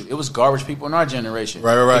 Because it was garbage people in our generation.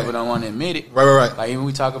 Right. People don't want to admit it. Right. Like, even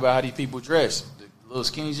we talk about how these people dress, the little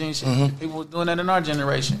skinny jeans shit. People were doing that in our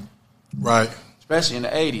generation. Right. Especially in the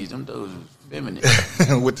 80s, them dudes was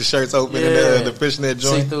feminine. With the shirts open and the fishnet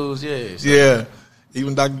joint. See-throughs, So. Yeah.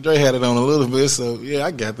 Even Dr. Dre had it on a little bit, so yeah,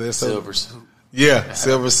 I got that. So, silver suit. Yeah,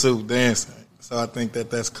 silver suit, dancing. So I think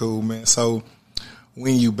that's cool, man. So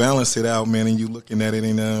when you balance it out, man, and you looking at it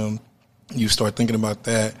and you start thinking about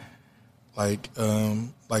that, like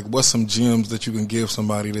what's some gems that you can give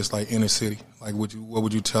somebody that's like inner city? Like what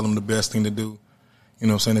would you tell them the best thing to do? You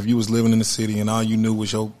know what I'm saying? If you was living in the city and all you knew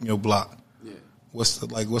was your block, what's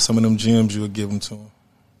some of them gems you would give them to them?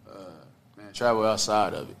 Man, travel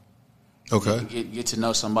outside of it. Okay. Get to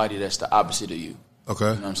know somebody that's the opposite of you. Okay.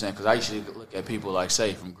 You know what I'm saying? Because I used to look at people like,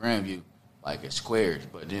 say, from Grandview, like as squares.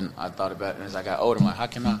 But then I thought about it, and as I got older, I'm like, how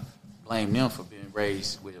can I blame them for being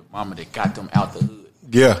raised with a mama that got them out the hood?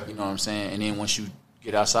 Yeah. You know what I'm saying? And then once you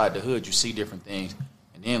get outside the hood, you see different things,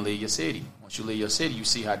 and then leave your city. Once you leave your city, you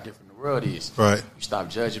see how different the world is. Right. You stop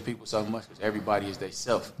judging people so much because everybody is their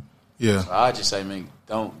self. Yeah. So I just say, man,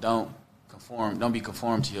 don't conform. Don't be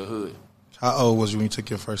conformed to your hood. How old was you when you took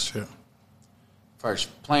your first trip?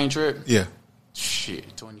 First plane trip? Yeah.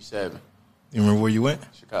 Shit, 27. You remember where you went?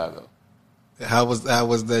 Chicago. How was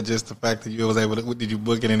that? Just the fact that you was able to, did you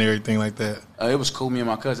book it and everything like that? It was cool. Me and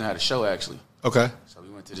my cousin had a show actually. Okay. So we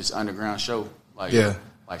went to this underground show, like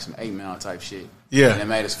some 8 Mile type shit. Yeah. And it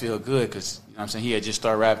made us feel good because, you know what I'm saying, he had just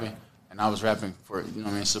started rapping and I was rapping for, you know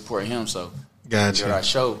what I mean, supporting him. So gotcha. We did our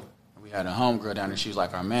show and we had a homegirl down there. She was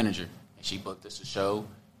like our manager and she booked us a show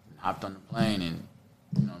and hopped on the plane and,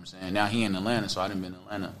 you know what I'm saying, now he in Atlanta, so I done been in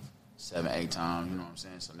Atlanta 7-8 times, you know what I'm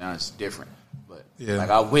saying? So now it's different. But like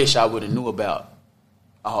I wish I would have knew about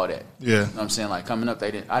all that. Yeah. You know what I'm saying? Like coming up,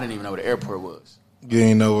 I didn't even know where the airport was. You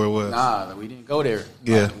didn't know where it was? Nah, we didn't go there.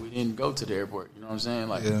 Yeah. Like, we didn't go to the airport. You know what I'm saying?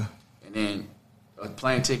 Like, and then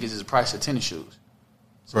plane tickets is the price of tennis shoes.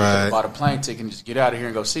 So we could have bought a plane ticket and just get out of here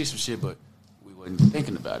and go see some shit, but we wasn't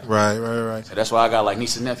thinking about it. Right. So that's why I got like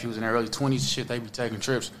nieces and nephews in their early 20s and shit. They be taking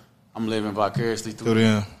trips. I'm living vicariously through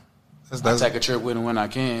them. I take a trip with them when I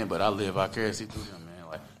can, but I live vicariously through them, man.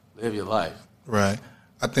 Like, live your life. Right.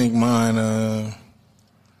 I think mine,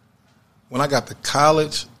 when I got to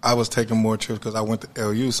college, I was taking more trips because I went to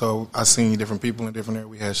LU, so I seen different people in different areas.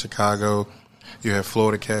 We had Chicago, you had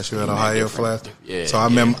Florida Cash, you had Ohio Flash. Yeah, so I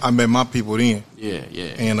met my people then. Yeah.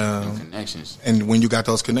 And connections. And when you got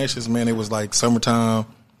those connections, man, it was like summertime.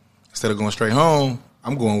 Instead of going straight home,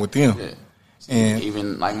 I'm going with them. Yeah. And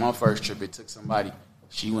even like my first trip, it took somebody.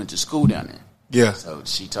 She went to school down there. Yeah. So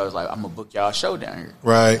she told us, like, I'm going to book y'all a show down here.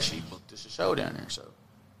 Right. And she booked us a show down there. So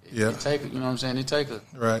it take, you know what I'm saying? It take a.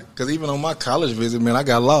 Right. Because even on my college visit, man, I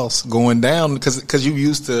got lost going down because you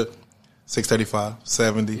used to 635,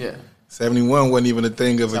 70. Yeah. 71 wasn't even a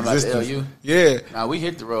thing of existence. About the LU? Yeah. Now, we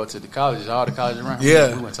hit the road to the colleges, all the colleges around.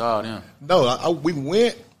 Yeah. We went to all them. No, we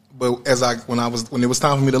went, but when it was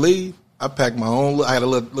time for me to leave, I packed my own. I had a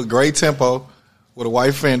little gray Tempo with a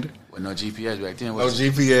white fender. With no GPS back then. No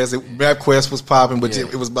GPS. MapQuest was popping, but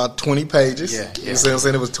it was about 20 pages. Yeah. You know what I'm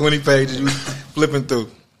saying? It was 20 pages you flipping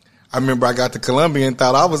through. I remember I got to Columbia and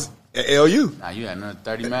thought I was at LU. Nah, you had another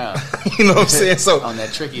 30 miles. You know what I'm saying? So on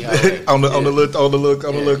that tricky highway. on the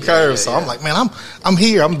little curve. So I'm like, man, I'm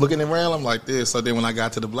here. I'm looking around. I'm like this. So then when I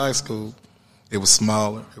got to the black school, it was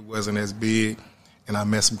smaller. It wasn't as big. And I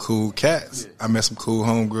met some cool cats. I met some cool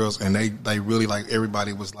homegirls, and they really, like,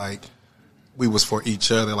 everybody was like, we was for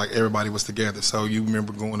each other. Like, everybody was together. So you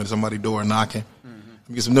remember going to somebody's door and knocking. Let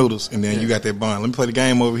me get some noodles. And then you got that bond. Let me play the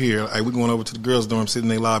game over here. Like, we're going over to the girls' dorm, sit in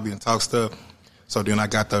their lobby and talk stuff. So then I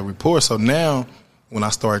got the report. So now when I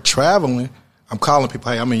start traveling, I'm calling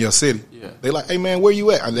people, hey, I'm in your city. Yeah. They like, hey, man, where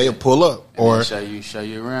you at? And they'll pull up. And or show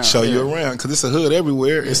you around. Show you around. Because it's a hood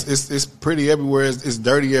everywhere. Yeah. It's pretty everywhere. It's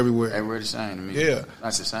dirty everywhere. Everywhere the same to me. Yeah.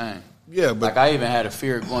 That's the same. Yeah, but like I even had a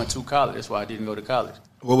fear of going to college. That's why I didn't go to college.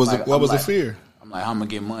 What was the fear? I'm like, how I'm going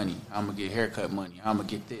to get money? How I'm going to get haircut money? How I'm going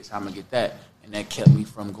to get this? How I'm going to get that? And that kept me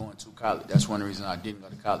from going to college. That's one reason I didn't go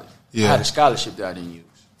to college. Yeah. I had a scholarship that I didn't use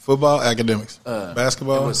Football, academics,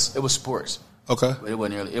 basketball. It was sports. Okay. But it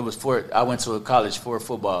wasn't really. It was for. I went to a college for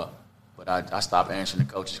football, but I stopped answering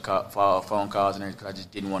the coaches' phone calls and everything because I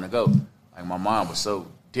just didn't want to go. Like my mom was so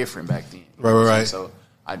different back then. Right. So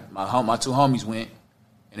my two homies went,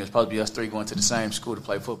 and it was supposed to be us three going to the same school to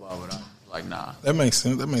play football, but I was like, nah. That makes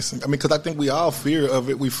sense. I mean, because I think we all fear of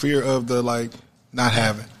it. We fear of the not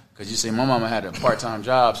having. Because you see, my mama had a part-time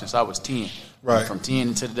job since I was 10. Right. From 10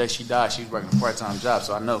 until the day she died, she was working a part-time job,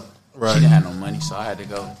 so I know right. she didn't have no money, so I had to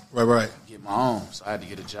go get my own. So I had to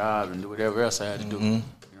get a job and do whatever else I had to do. Mm-hmm. You know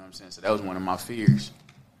what I'm saying? So that was one of my fears.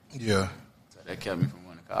 Yeah. So that kept me from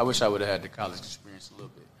going to college. I wish I would have had the college experience a little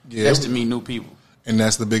bit. Yeah. Just to meet new people. And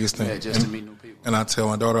that's the biggest thing. Yeah, just to meet new people. And I tell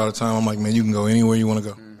my daughter all the time, I'm like, man, you can go anywhere you want to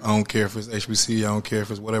go. Mm-hmm. I don't care if it's HBCU. I don't care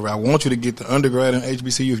if it's whatever. I want you to get the undergrad in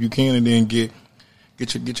HBCU if you can, and then get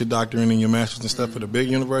your doctorate and your master's and stuff at a big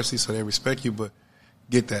university so they respect you, but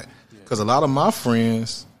get that. Because a lot of my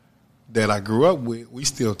friends that I grew up with, we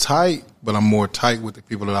still tight, but I'm more tight with the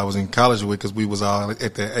people that I was in college with because we was all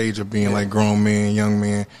at that age of being like grown men, young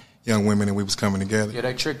women, and we was coming together. Yeah,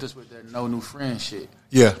 they tricked us with that no new friend shit.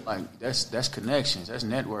 Yeah. Like, that's connections. That's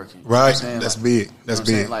networking. You right. That's big. That's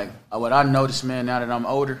big. Like, what I noticed, man, now that I'm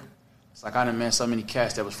older, it's like I done met so many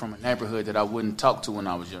cats that was from a neighborhood that I wouldn't talk to when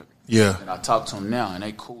I was younger. Yeah. And I talk to them now, and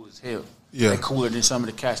they cool as hell. Yeah. They cooler than some of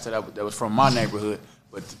the cats that was from my neighborhood.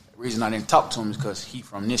 But the reason I didn't talk to him is because he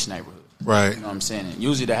from this neighborhood. Right. You know what I'm saying? And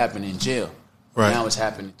usually that happened in jail. Right. Now it's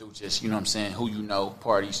happening through just, you know what I'm saying, who you know,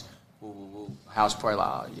 parties, house party, like,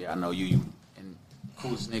 oh, yeah, I know you, and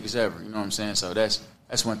coolest niggas ever. You know what I'm saying? So that's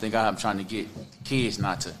one thing I'm trying to get kids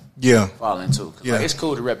not to fall into. Yeah. Like, it's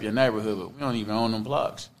cool to rep your neighborhood, but we don't even own them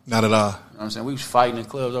blocks. Not at all. You know what I'm saying? We was fighting in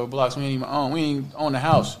clubs over blocks we ain't even own the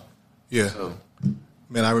house. Yeah. So,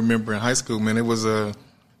 man, I remember in high school, man, it was to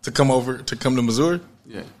come to Missouri.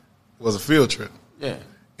 Yeah. Was a field trip. Yeah.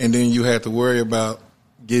 And then you had to worry about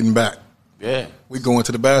getting back. Yeah. We going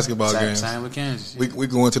to the basketball games. Same with Kansas. We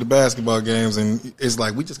going to the basketball games, and it's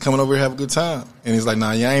like, we just coming over here have a good time. And it's like,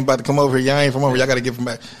 nah, y'all ain't about to come over here. Y'all ain't from over here. Y'all got to get from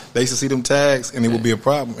back. They used to see them tags, and it would be a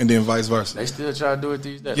problem, and then vice versa. They still try to do it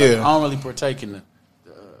these days. Yeah. Like, I don't really partake in the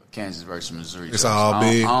Kansas versus Missouri. It's all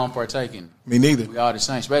big. I don't partake in it. Me neither. We all the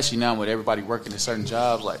same, especially now with everybody working in certain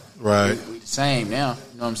jobs. Like, right. We the same now.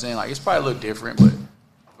 You know what I'm saying? Like, it's probably a little different, but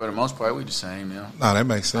for the most part, we the same now. Nah, that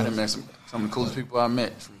makes sense. I done met some of the coolest people I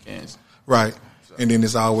met from Kansas. Right. So. And then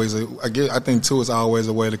it's always I think too, it's always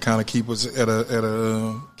a way to kind of keep us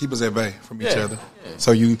keep us at bay from each other. Yeah.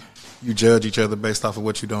 So you judge each other based off of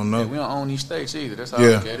what you don't know. Yeah, we don't own these states either. That's how I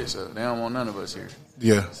look at it. So they don't want none of us here.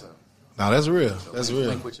 Yeah. So. Nah, that's real. So that's real.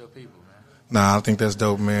 Link with your people, man. Nah, I think that's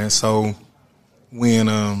dope, man. So when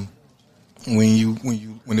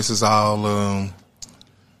this is all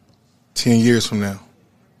 10 years from now,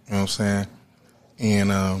 you know what I'm saying,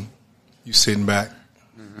 and you sitting back,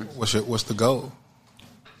 what's the goal?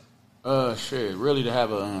 Shit, really to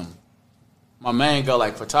have my main goal,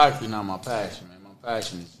 like photography, not my passion, man. My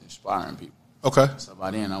passion is inspiring people. Okay. So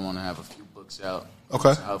by then, I want to have a few books out.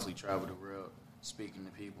 Okay. So hopefully travel the world, speaking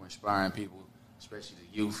to people, inspiring people, especially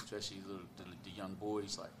the youth, especially the young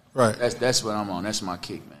boys. Like, right. That's what I'm on. That's my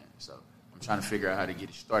kick, man. So I'm trying to figure out how to get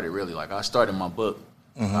it started. Really, like I started my book,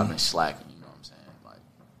 I've been slacking. You know what I'm saying?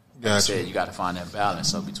 Like I said, you got to find that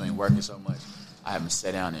balance. So between working so much, I haven't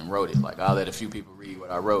sat down and wrote it. Like, I let a few people read what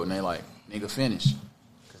I wrote, and they like, nigga, finish.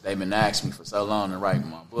 Because they've been asking me for so long to write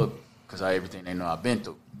my book because of everything they know I've been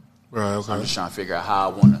through. Right, okay. So I'm just trying to figure out how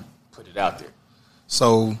I want to put it out there.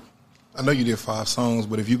 So I know you did 5 songs,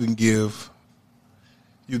 but if you can give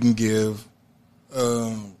the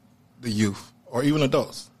youth or even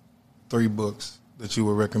adults 3 books that you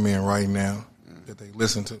would recommend right now that they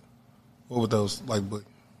listen to, what would those like book?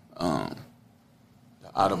 The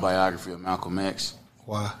autobiography of Malcolm X.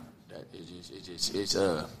 Why? That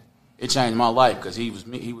it changed my life because he was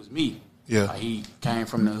me. Yeah. Like, he came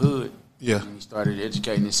from the hood. Yeah. And he started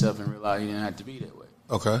educating himself and realized he didn't have to be that way.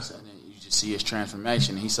 Okay. So then you just see his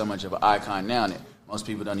transformation. He's so much of an icon now that most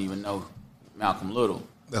people don't even know Malcolm Little.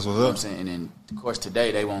 That's what's you know up. What I'm saying? And then, of course,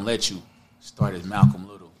 today they won't let you start as Malcolm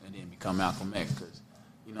Little and then become Malcolm X because,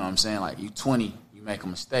 you know what I'm saying? Like, you 20, you make a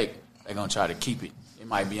mistake, they're going to try to keep it. It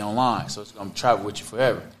might be online, so it's going to travel with you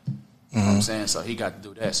forever. You know what I'm saying? So he got to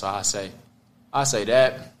do that. So I say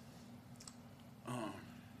that.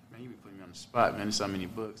 Man, you be putting me on the spot, man. There's so many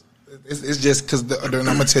books. It's just because I'm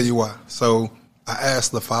going to tell you why. So I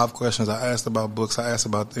asked the 5 questions. I asked about books. I asked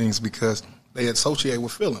about things because they associate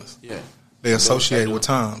with feelings. Yeah. They associate with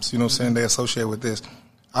times. You know what I'm saying? They associate with this.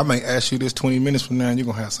 I may ask you this 20 minutes from now, and you're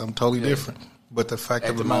going to have something totally different. But the fact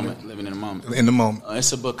at of the the moment, living in the moment. In the moment.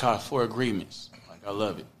 It's a book called 4 Agreements. Like, I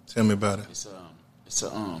love it. Tell me about it. It's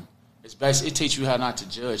it's basically it teaches you how not to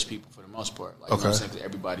judge people for the most part. Like, you know what I'm saying? 'Cause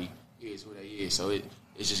everybody is who they is. So it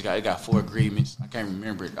got 4 agreements. I can't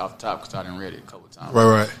remember it off the top because I done read it a couple of times.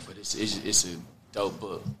 Right. But it's a dope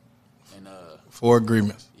book. And 4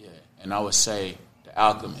 agreements. Yeah, and I would say The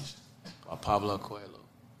Alchemist by Pablo Coelho.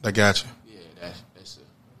 I got you. Yeah,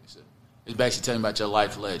 it's basically telling about your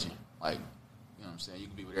life legend. Like, you know what I'm saying? You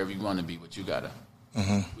can be whatever you want to be, but you gotta.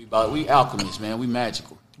 We alchemists, man. We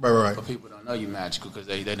magical. Right. But people don't know you magical because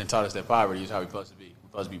they didn't taught us that poverty is how we're supposed to be. We're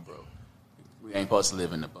supposed to be broke. We ain't supposed to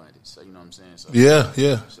live in abundance. So you know what I'm saying? So,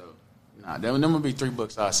 yeah. So them would be 3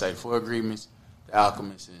 books I'd say: 4 Agreements, The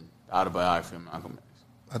Alchemist, and The Autobiography of Malcolm X.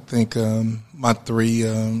 I think my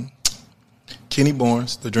 3, Kenny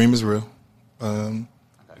Barnes, The Dream Is Real. I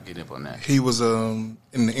gotta get up on that. He was he was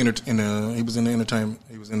in the entertainment.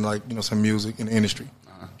 He was in some music in the industry,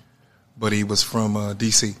 but he was from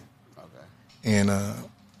DC. Okay. And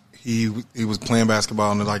he was playing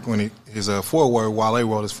basketball, and when his forward, Wale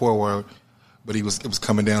wrote his forward, but it was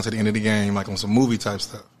coming down to the end of the game, like on some movie type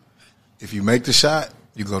stuff. If you make the shot,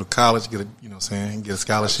 you go to college, get a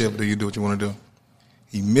scholarship, do what you want to do.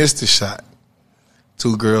 He missed the shot.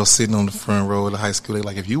 2 girls sitting on the front row of the high school. They're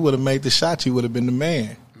like, if you would have made the shot, you would have been the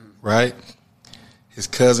man, right? His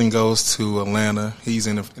cousin goes to Atlanta. He's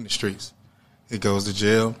in the streets. He goes to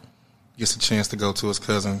jail, gets a chance to go to his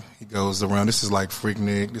cousin. He goes around. This is like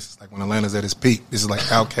Freaknik. This is like when Atlanta's at its peak. This is like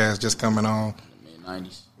Outkast just coming on.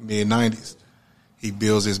 Mid-90s. He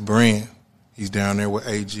builds his brand. He's down there with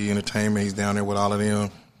AG Entertainment. He's down there with all of them.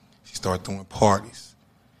 He starts throwing parties.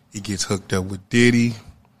 He gets hooked up with Diddy.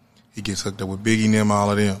 He gets hooked up with Biggie and them,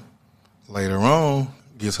 all of them. Later on,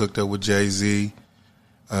 gets hooked up with Jay-Z,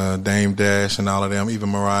 Dame Dash, and all of them, even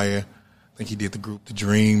Mariah. I think he did the group The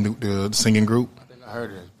Dream, the singing group. I think I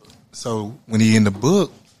heard of it. So when he in the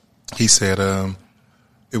book, he said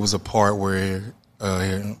it was a part where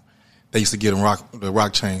they used to get him the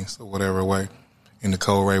rock chains or whatever way, and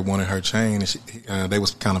Nicole Ray wanted her chain, and they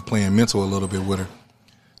was kind of playing mental a little bit with her.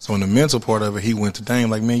 So in the mental part of it, he went to Dame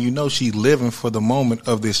like, man, she's living for the moment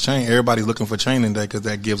of this chain. Everybody's looking for chaining day because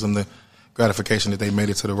that gives them the gratification that they made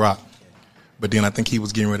it to the rock. But then I think he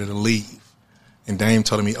was getting ready to leave, and Dame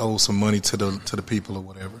told him he owed some money to the people or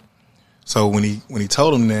whatever. So when he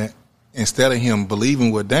told him that, instead of him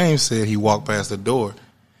believing what Dame said, he walked past the door,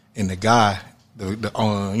 and the guy,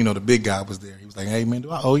 the big guy was there. He was like, hey man, do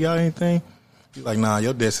I owe y'all anything? He's like, nah,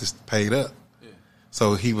 your debt is paid up. Yeah.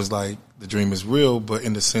 So he was like, the dream is real, but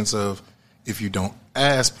in the sense of if you don't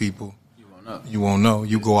ask people, you won't know.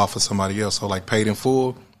 You go off of somebody else. So like Paid in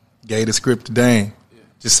Full, gave the script to Dame,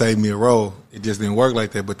 just saved me a role. It just didn't work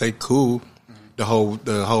like that, but they cool. Mm-hmm.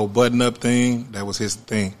 The whole button up thing, that was his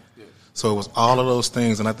thing. Yeah. So it was all of those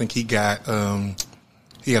things, and I think he got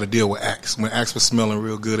he had to deal with Axe. When Axe was smelling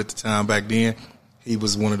real good at the time back then, he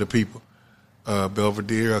was one of the people.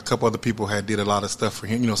 Belvedere, a couple other people did a lot of stuff for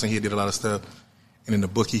him. He did a lot of stuff. And in the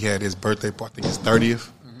book, he had his birthday party, I think his 30th,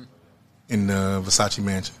 in the Versace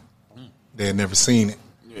mansion. They had never seen it.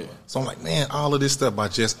 Yeah. So I'm like, man, all of this stuff by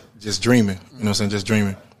just dreaming. You know what I'm saying? Just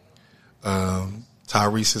dreaming.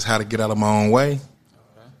 Tyrese is How to Get Out of My Own Way,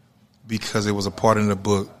 because it was a part in the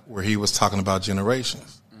book where he was talking about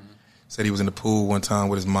generations. Said he was in the pool one time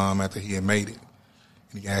with his mom after he had made it.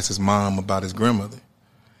 And he asked his mom about his grandmother.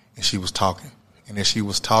 And she was talking. And as she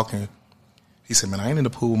was talking, he said, man, I ain't in the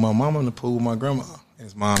pool with my mama, I'm in the pool with my grandma. And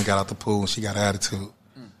his mom got out the pool and she got an attitude.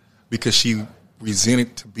 Because she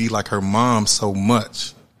resented to be like her mom so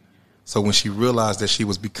much. So when she realized that she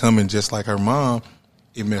was becoming just like her mom,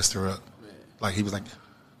 it messed her up. Like he was like,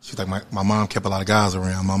 she's like, my mom kept a lot of guys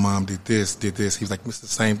around. My mom did this. He was like, it's the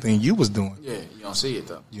same thing you was doing. Yeah, you don't see it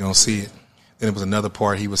though. You don't see it. Then it was another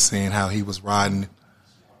part he was saying how he was riding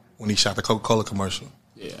when he shot the Coca-Cola commercial.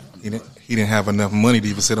 Yeah. He didn't have enough money to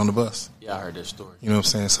even sit on the bus. Yeah, I heard that story. You know what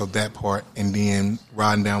I'm saying? So that part, and then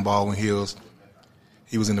riding down Baldwin Hills,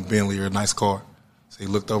 he was in a Bentley or a nice car. So he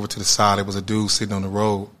looked over to the side. There was a dude sitting on the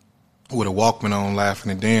road with a Walkman on,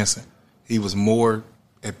 laughing and dancing. He was more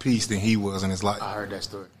at peace than he was in his life. I heard that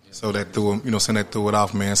story. Yeah. So that threw him, that threw it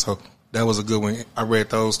off, man. So that was a good one. I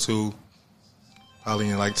read those two probably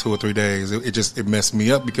in like 2 or 3 days. It messed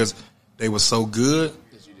me up because they were so good.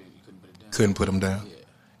 Couldn't put them down. Yeah.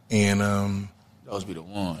 And those be the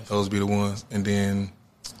ones. And then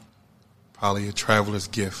probably A Traveler's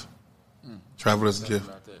Gift. Traveler's Gift.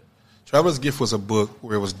 Traveler's Gift was a book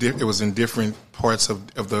where it was in different parts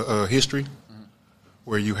of the history,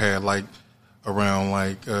 where you had like around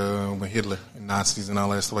like when Hitler and Nazis and all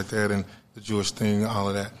that stuff like that, and the Jewish thing, all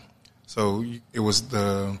of that. So it was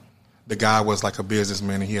the guy was like a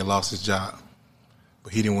businessman and he had lost his job,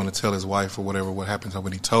 but he didn't want to tell his wife or whatever what happened. So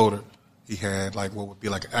when he told her, he had like what would be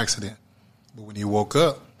like an accident. But when he woke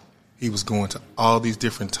up, he was going to all these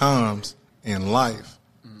different times in life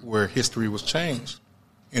where history was changed.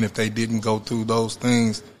 And if they didn't go through those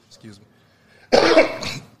things,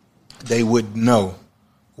 they would know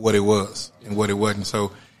what it was and what it wasn't.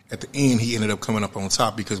 So at the end, he ended up coming up on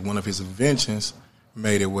top because one of his inventions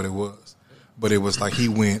made it what it was. But it was like he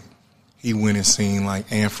went and seen like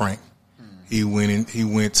Anne Frank. He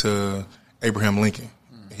went to Abraham Lincoln.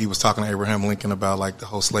 He was talking to Abraham Lincoln about like the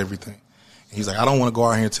whole slavery thing. And he's like, I don't want to go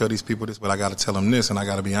out here and tell these people this, but I got to tell them this, and I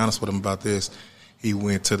got to be honest with them about this. He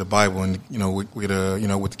went to the Bible and with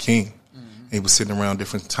the king. He was sitting around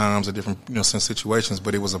different times or different situations,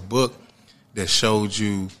 but it was a book that showed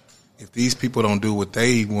you if these people don't do what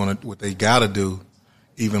they want, what they got to do,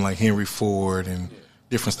 even like Henry Ford and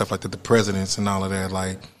different stuff like that, the presidents and all of that,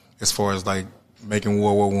 like as far as like making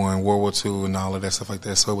World War I, World War II, and all of that stuff like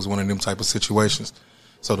that. So it was one of them type of situations.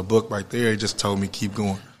 So the book right there, it just told me keep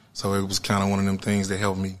going. So it was kind of one of them things that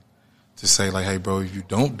helped me to say like, hey, bro, if you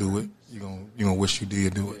don't do it, you're gonna wish you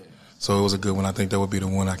did do it. So it was a good one. I think that would be the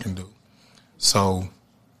one I can do. So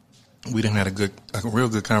we done had a real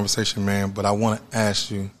good conversation, man. But I want to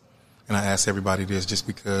ask you, and I ask everybody this, just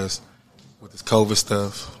because with this COVID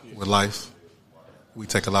stuff, with life, we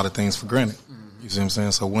take a lot of things for granted. You see what I'm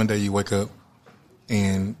saying? So one day you wake up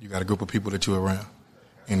and you got a group of people that you're around,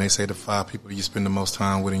 and they say the 5 people that you spend the most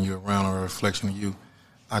time with and you're around are a reflection of you.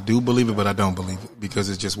 I do believe it, but I don't believe it because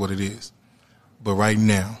it's just what it is. But right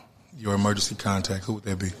now, your emergency contact, who would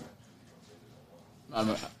that be?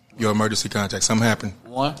 Your emergency contact. Something happened.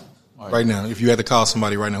 One? Right now. If you had to call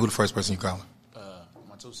somebody right now, who the first person you calling?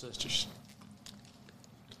 My 2 sisters.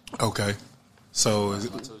 Okay. So is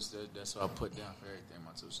it? That's what I put down for everything,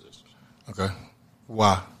 my 2 sisters. Okay.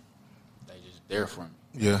 Why? They just there for me.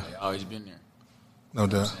 Yeah. They always been there. No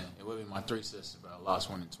doubt. It would be my 3 sisters, but I lost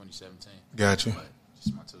one in 2017. Got you. But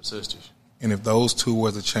just my 2 sisters. And if those 2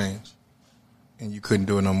 was a change and you couldn't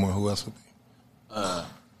do it no more, who else would be?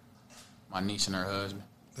 My niece and her husband.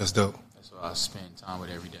 That's dope. That's what I spend time with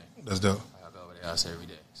every day. That's dope. I go over their house every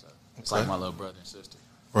day. So it's like my little brother and sister.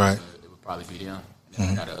 Right. So it would probably be them.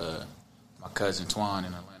 And then I got my cousin Twan in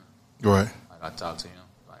Atlanta. Right. Like I talk to him.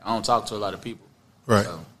 Like I don't talk to a lot of people. Right.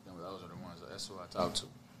 So those are the ones. That's who I talk to.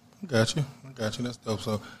 Got you. That's dope.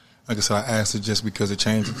 So, like I said, I asked it just because it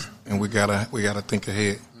changes, and we gotta think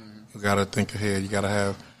ahead. We gotta think ahead. You gotta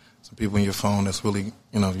have some people in your phone that's really,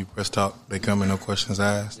 you press talk, they come in, no questions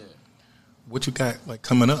asked. Yeah. What you got like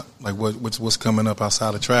coming up? Like what's coming up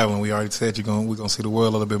outside of traveling? We already said we're gonna see the world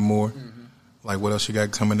a little bit more. Mm-hmm. Like what else you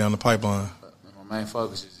got coming down the pipeline? My main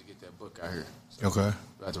focus is to get that book out here. So okay.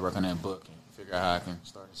 I have to work on that book and figure out how I can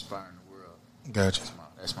start inspiring the world. Gotcha.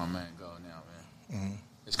 That's my main goal now, man. Mm-hmm.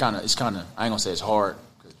 It's kind of. I ain't gonna say it's hard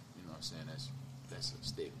because what I'm saying that's a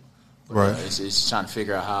stigma. But, right. It's trying to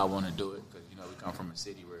figure out how I want to do it because we come from a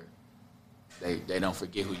city where they don't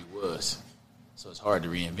forget who you was, so it's hard to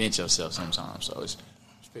reinvent yourself sometimes. So it's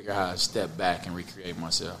figure out how to step back and recreate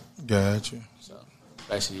myself. Gotcha. So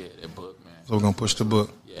basically, that book, man. So we're gonna push the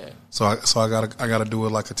book. Yeah. So I gotta do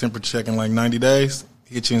it like a temperature check in like 90 days.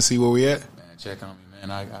 Hit you and see where we at. Man, check on me,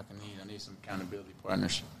 man. I need some accountability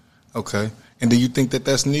partners. Okay. And do you think that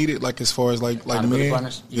that's needed, like as far as like men?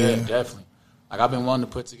 Partners? Yeah, definitely. Like I've been wanting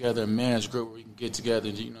to put together a men's group where we can get together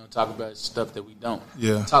and talk about stuff that we don't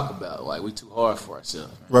talk about. Like we too hard for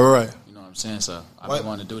ourselves. Man. Right. You know what I'm saying? So I've been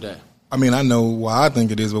wanting to do that. I mean, I know why I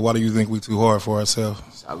think it is, but why do you think we too hard for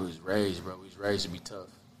ourselves? I was raised, bro. We was raised to be tough.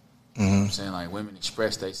 You know what I'm saying? Like women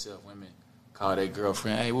express themselves. Women call their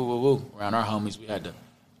girlfriend, hey, woo, woo, woo. Around our homies, we had to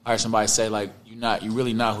hear somebody say like, you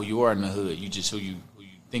really not who you are in the hood. You just who you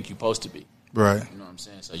think you're supposed to be. Right. You know what I'm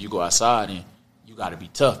saying? So you go outside and you got to be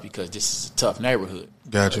tough because this is a tough neighborhood.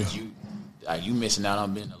 Gotcha. You missing out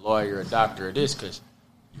on being a lawyer, a doctor, or this because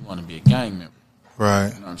you want to be a gang member. Right.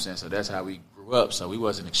 You know what I'm saying? So that's how we grew up. So we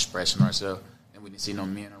wasn't expressing ourselves, and we didn't see no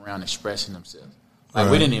men around expressing themselves. Like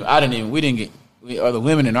right. The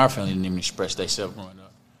women in our family didn't even express themselves growing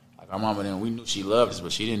up. Like our mama, we knew she loved us,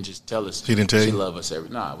 but she didn't just tell us. She didn't tell you? She loved us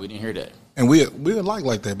we didn't hear that. And we're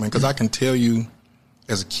like that, man, because I can tell you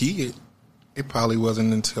as a kid, it probably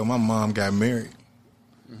wasn't until my mom got married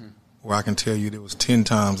where I can tell you there was 10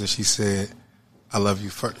 times that she said, I love you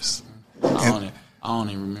first. I don't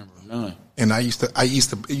even remember none. And it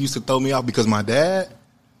used to throw me off because my dad,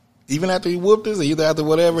 even after he whooped us, or either after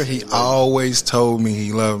whatever, he always told me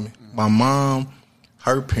he loved me. Mm-hmm. My mom,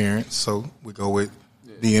 her parents, so we go with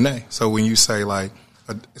DNA. So when you say like,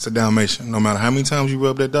 it's a Dalmatian, no matter how many times you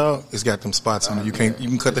rub that dog, it's got them spots on it. You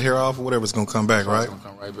can cut the hair off or whatever, it's going to come back, right? It's going to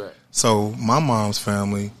come right back. So my mom's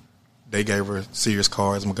family They gave her Sears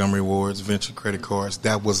cards, Montgomery Wards, Venture credit cards.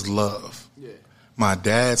 That was love. Yeah. My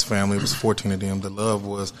dad's family, it was 14 of them. The love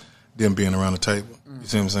was them being around the table. You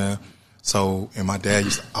see what I'm saying? So, and my dad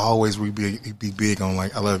used to always be big on,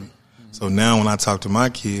 like, I love you. So now when I talk to my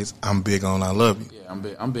kids, I'm big on I love you. Yeah,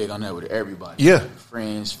 I'm big on that with everybody. Yeah. Like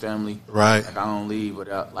friends, family. Right. Like, I don't leave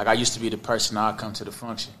without, like, I used to be the person I'd come to the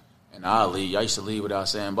function, and I'll leave. I used to leave without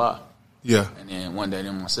saying bye. Yeah. And then one day,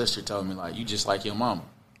 my sister told me, like, you just like your mama.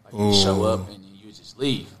 Like, you show up and then you just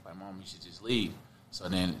leave. Like, Mom, you should just leave. So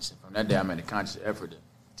then from that day, I made a conscious effort to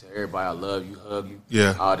tell everybody I love you, hug you.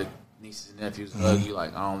 Yeah. All the nieces and nephews hug you.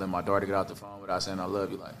 Like, I don't let my daughter get out the phone without saying I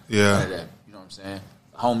love you. Like, yeah. None of that. You know what I'm saying?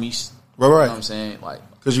 The homies. Right. You know what I'm saying? Like,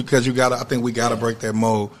 because you gotta, I think we gotta break that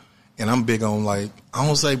mold. And I'm big on, like, I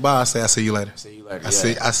don't say bye. I say I see you later. See you later. I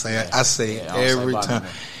say it every time.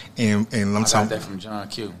 And I'm talking that from John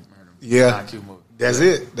Q. Yeah. John Q movie. That's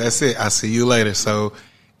it. I see you later. So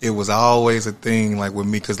it was always a thing, like, with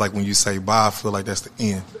me, because, like, when you say bye, I feel like that's the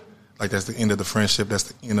end. Like, that's the end of the friendship.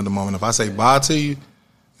 That's the end of the moment. If I say bye to you,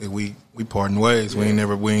 we parting ways. Yeah. We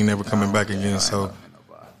ain't never coming back again. So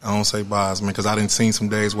I don't say byes, man, because I didn't seen some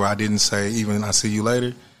days where I didn't say even I see you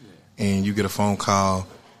later, and you get a phone call,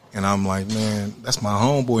 and I'm like, man, that's my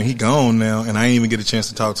homeboy, and he gone now, and I ain't even get a chance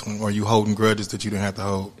to talk to him. Or you holding grudges that you didn't have to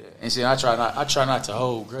hold. Yeah. And see, I try not to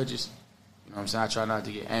hold grudges. You know what I'm saying? I try not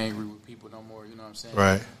to get angry with people no more. You know what I'm saying?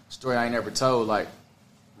 Right. Story I ain't never told. Like,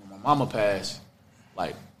 when my mama passed,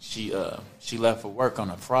 like, she left for work on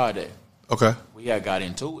a Friday. Okay. We had got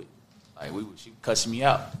into it. Like, she cussed me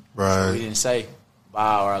out. Right. So we didn't say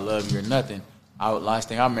bye or I love you or nothing. Last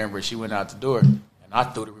thing I remember, she went out the door, and I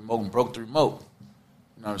threw the remote and broke the remote.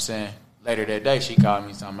 You know what I'm saying? Later that day, she called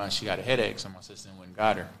me talking about she got a headache, so my sister went and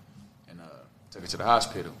got her and took her to the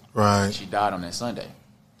hospital. Right. She died on that Sunday.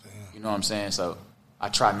 Damn. You know what I'm saying? So I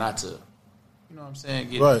try not to, you know what I'm saying,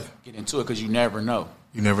 get into it, because you never know.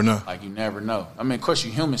 You never know. Like, you never know. I mean, of course,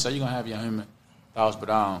 you're human, so you're going to have your human thoughts, but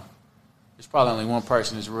there's probably only one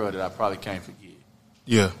person in this world that I probably can't forget.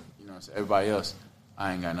 Yeah. You know what I'm saying? Everybody else,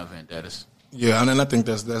 I ain't got no vendettas. Yeah, and I think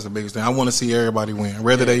that's the biggest thing. I want to see everybody win.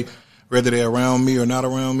 Whether they're around me or not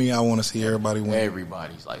around me, I want to see everybody win.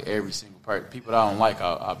 Everybody's, like, every single person. People that I don't like,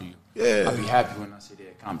 I'll be happy when I see their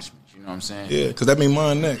accomplishments. You know what I'm saying? Yeah, because that mean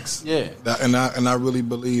mine next. Yeah. And I really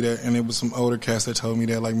believe that. And it was some older cats that told me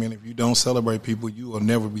that, like, man, if you don't celebrate people, you will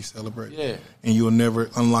never be celebrated. Yeah. And you will never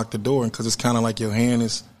unlock the door, because it's kind of like your hand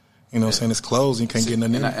is, you know what I'm saying, it's closed and you can't get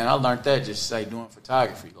nothing in. And I learned that just, say, doing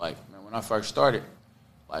photography. Like, man, when I first started,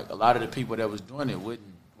 like, a lot of the people that was doing it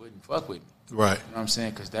wouldn't fuck with me. Right. You know what I'm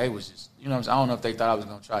saying? Because they was just, you know what I'm saying? I don't know if they thought I was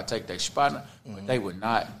going to try to take their spot, but they would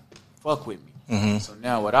not fuck with me. Mm-hmm. So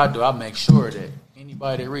now what I do, I make sure that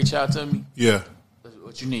anybody that reach out to me,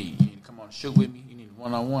 what you need. You need to come on and shoot with me. You need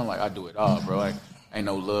one-on-one. Like, I do it all, bro. Like, ain't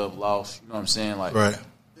no love lost. You know what I'm saying? Like, right.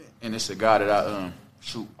 And it's a guy that I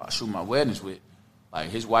shoot my weddings with. Like,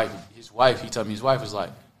 his wife, he told me his wife was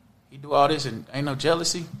like, he do all this and ain't no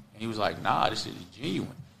jealousy? And he was like, nah, this shit is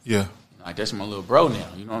genuine. Yeah. Like, that's my little bro now.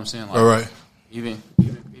 You know what I'm saying? Like, all right. Even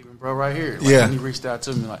bro right here. Like, when he reached out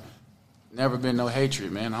to me, like, never been no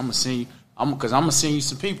hatred, man. I'm going to send you, because I'm going to send you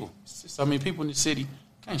some people. So many people in the city.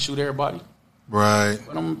 Can't shoot everybody. Right.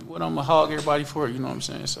 But I'm going to hog everybody for it, you know what I'm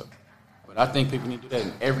saying? So, but I think people need to do that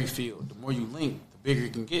in every field. The more you link, the bigger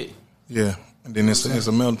it can get. Yeah. And then it's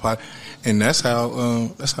a melting pot. And that's how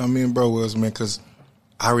me and bro was, man, because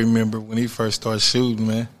I remember when he first started shooting,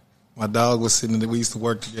 man, my dog was sitting we used to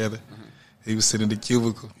work together. Mm-hmm. He was sitting in the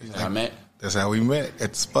cubicle. I met. That's how we met,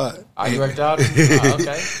 at the spot. Oh, you worked out? Oh,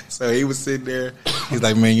 okay. So he was sitting there. He's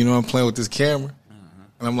like, man, you know I'm playing with this camera? Mm-hmm.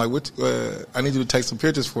 And I'm like, I need you to take some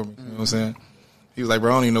pictures for me. You know what I'm saying? He was like,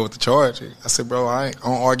 bro, I don't even know what to charge. I said, bro, I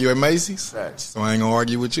don't argue at Macy's, so I ain't going to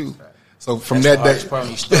argue with you. Right. So from that day, part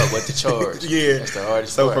when you stuck with the charge. Yeah. That's the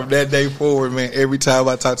hardest part. So from that day forward, man, every time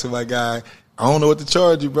I talk to my guy, I don't know what to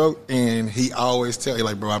charge you, bro. And he always tell you,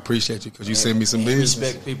 like, bro, I appreciate you because you send me some business. I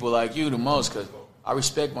respect people like you the most, because I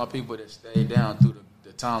respect my people that stayed down through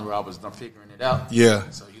the times where I was figuring it out. Yeah.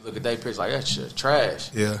 So you look at their pictures like, that's shit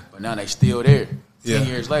trash. Yeah. But now they still there. 10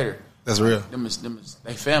 years later. That's real. Them is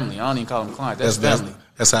they family. I don't even call them clients. That's family.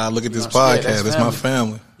 That's how I look at this podcast. That's my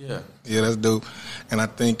family. Yeah. Yeah, that's dope. And I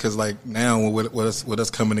think because, like, now with us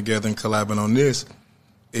coming together and collabing on this,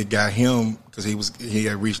 it got him, because he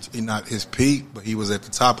had reached not his peak, but he was at the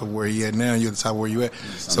top of where he at now. You're at the top of where you at.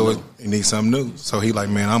 So he needs something new. So he like,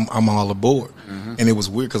 man, I'm all aboard. Mm-hmm. And it was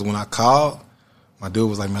weird because when I called, my dude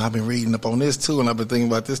was like, man, I've been reading up on this too, and I've been thinking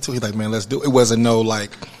about this too. He's like, man, let's do it. It wasn't no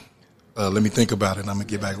like, let me think about it and I'm going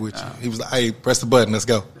to get back with you. He was like, hey, press the button, let's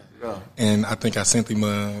go. And I think I sent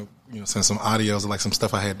him, sent some audios of like some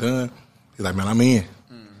stuff I had done. He's like, man, I'm in.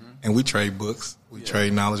 Mm-hmm. And we trade books. We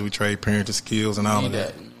trade knowledge. We trade parenting skills and all of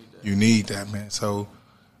that. You need that, man. So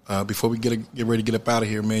before we get ready to get up out of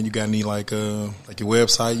here, man, you got any like your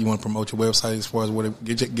website? You want to promote your website as far as where to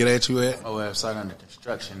get at you at? My website under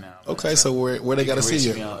construction now. Okay, so where they got to see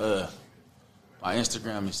you? My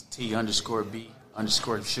Instagram is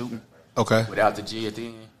T_B_shooting. Okay. Without the G at the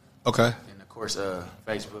end. Okay. And of course,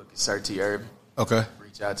 Facebook is Sir T Urban. Okay.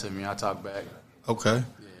 Reach out to me. I'll talk back. Okay.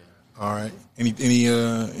 Yeah. All right.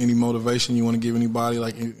 Any motivation you want to give anybody?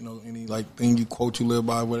 Like any like thing you quote you live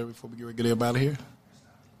by, whatever, before we get ready to get out of here?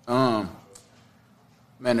 Man,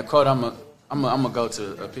 the quote I'm gonna go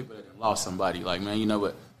to people that lost somebody. Like, man, you know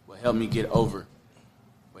what helped me get over.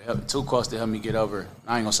 Two quotes that helped me get over.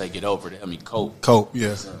 I ain't gonna say get over. That helped me cope. Cope,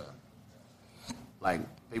 yes. Like,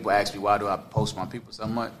 people ask me, why do I post my people so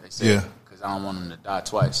much? They say, because I don't want them to die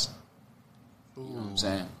twice. You know what I'm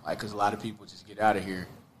saying? Like, because a lot of people just get out of here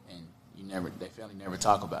and their family never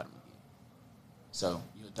talk about them again. So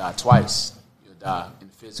you'll die twice. You'll die in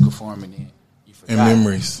physical form, and then you forgot. And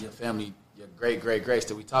memories. Your family, your great-great-greats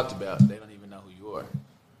that we talked about, they don't even know who you are.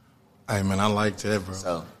 Hey, man, I like that, bro.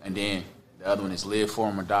 So, and then the other one is live for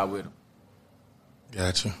them or die with them.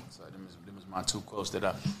 Gotcha. So them is my two quotes that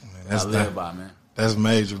I live by, man. That's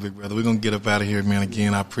major, big brother. We're going to get up out of here, man.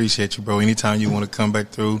 Again, I appreciate you, bro. Anytime you want to come back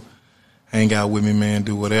through, hang out with me, man.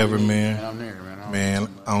 Do whatever, man. I'm there, man.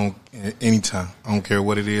 Anytime. I don't care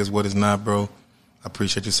what it is, what it's not, bro. I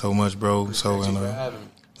appreciate you so much, bro.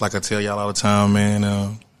 Like I tell y'all all the time, man,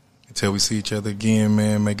 until we see each other again,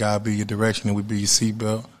 man, may God be your direction and we be your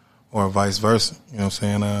seatbelt, or vice versa. You know what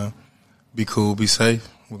I'm saying? Be cool, be safe.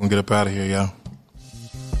 We're going to get up out of here, y'all.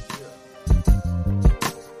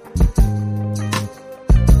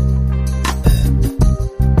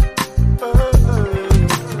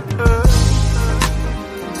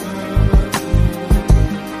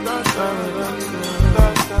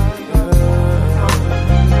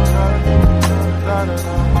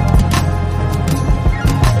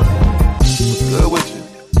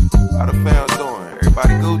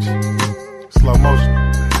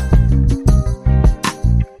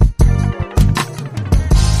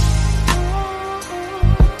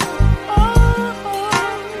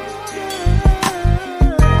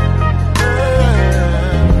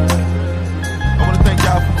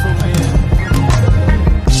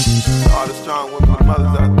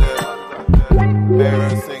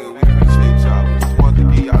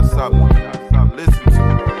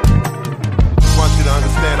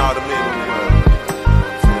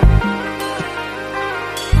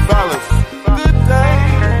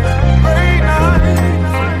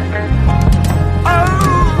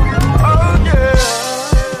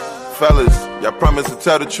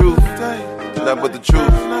 Tell the truth, nothing but the truth.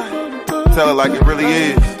 Tell it like it really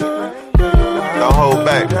is. Don't hold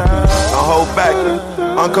back. Don't hold back.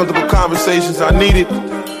 Uncomfortable conversations are needed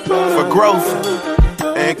for growth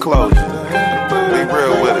and closure. Be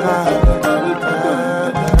real with it.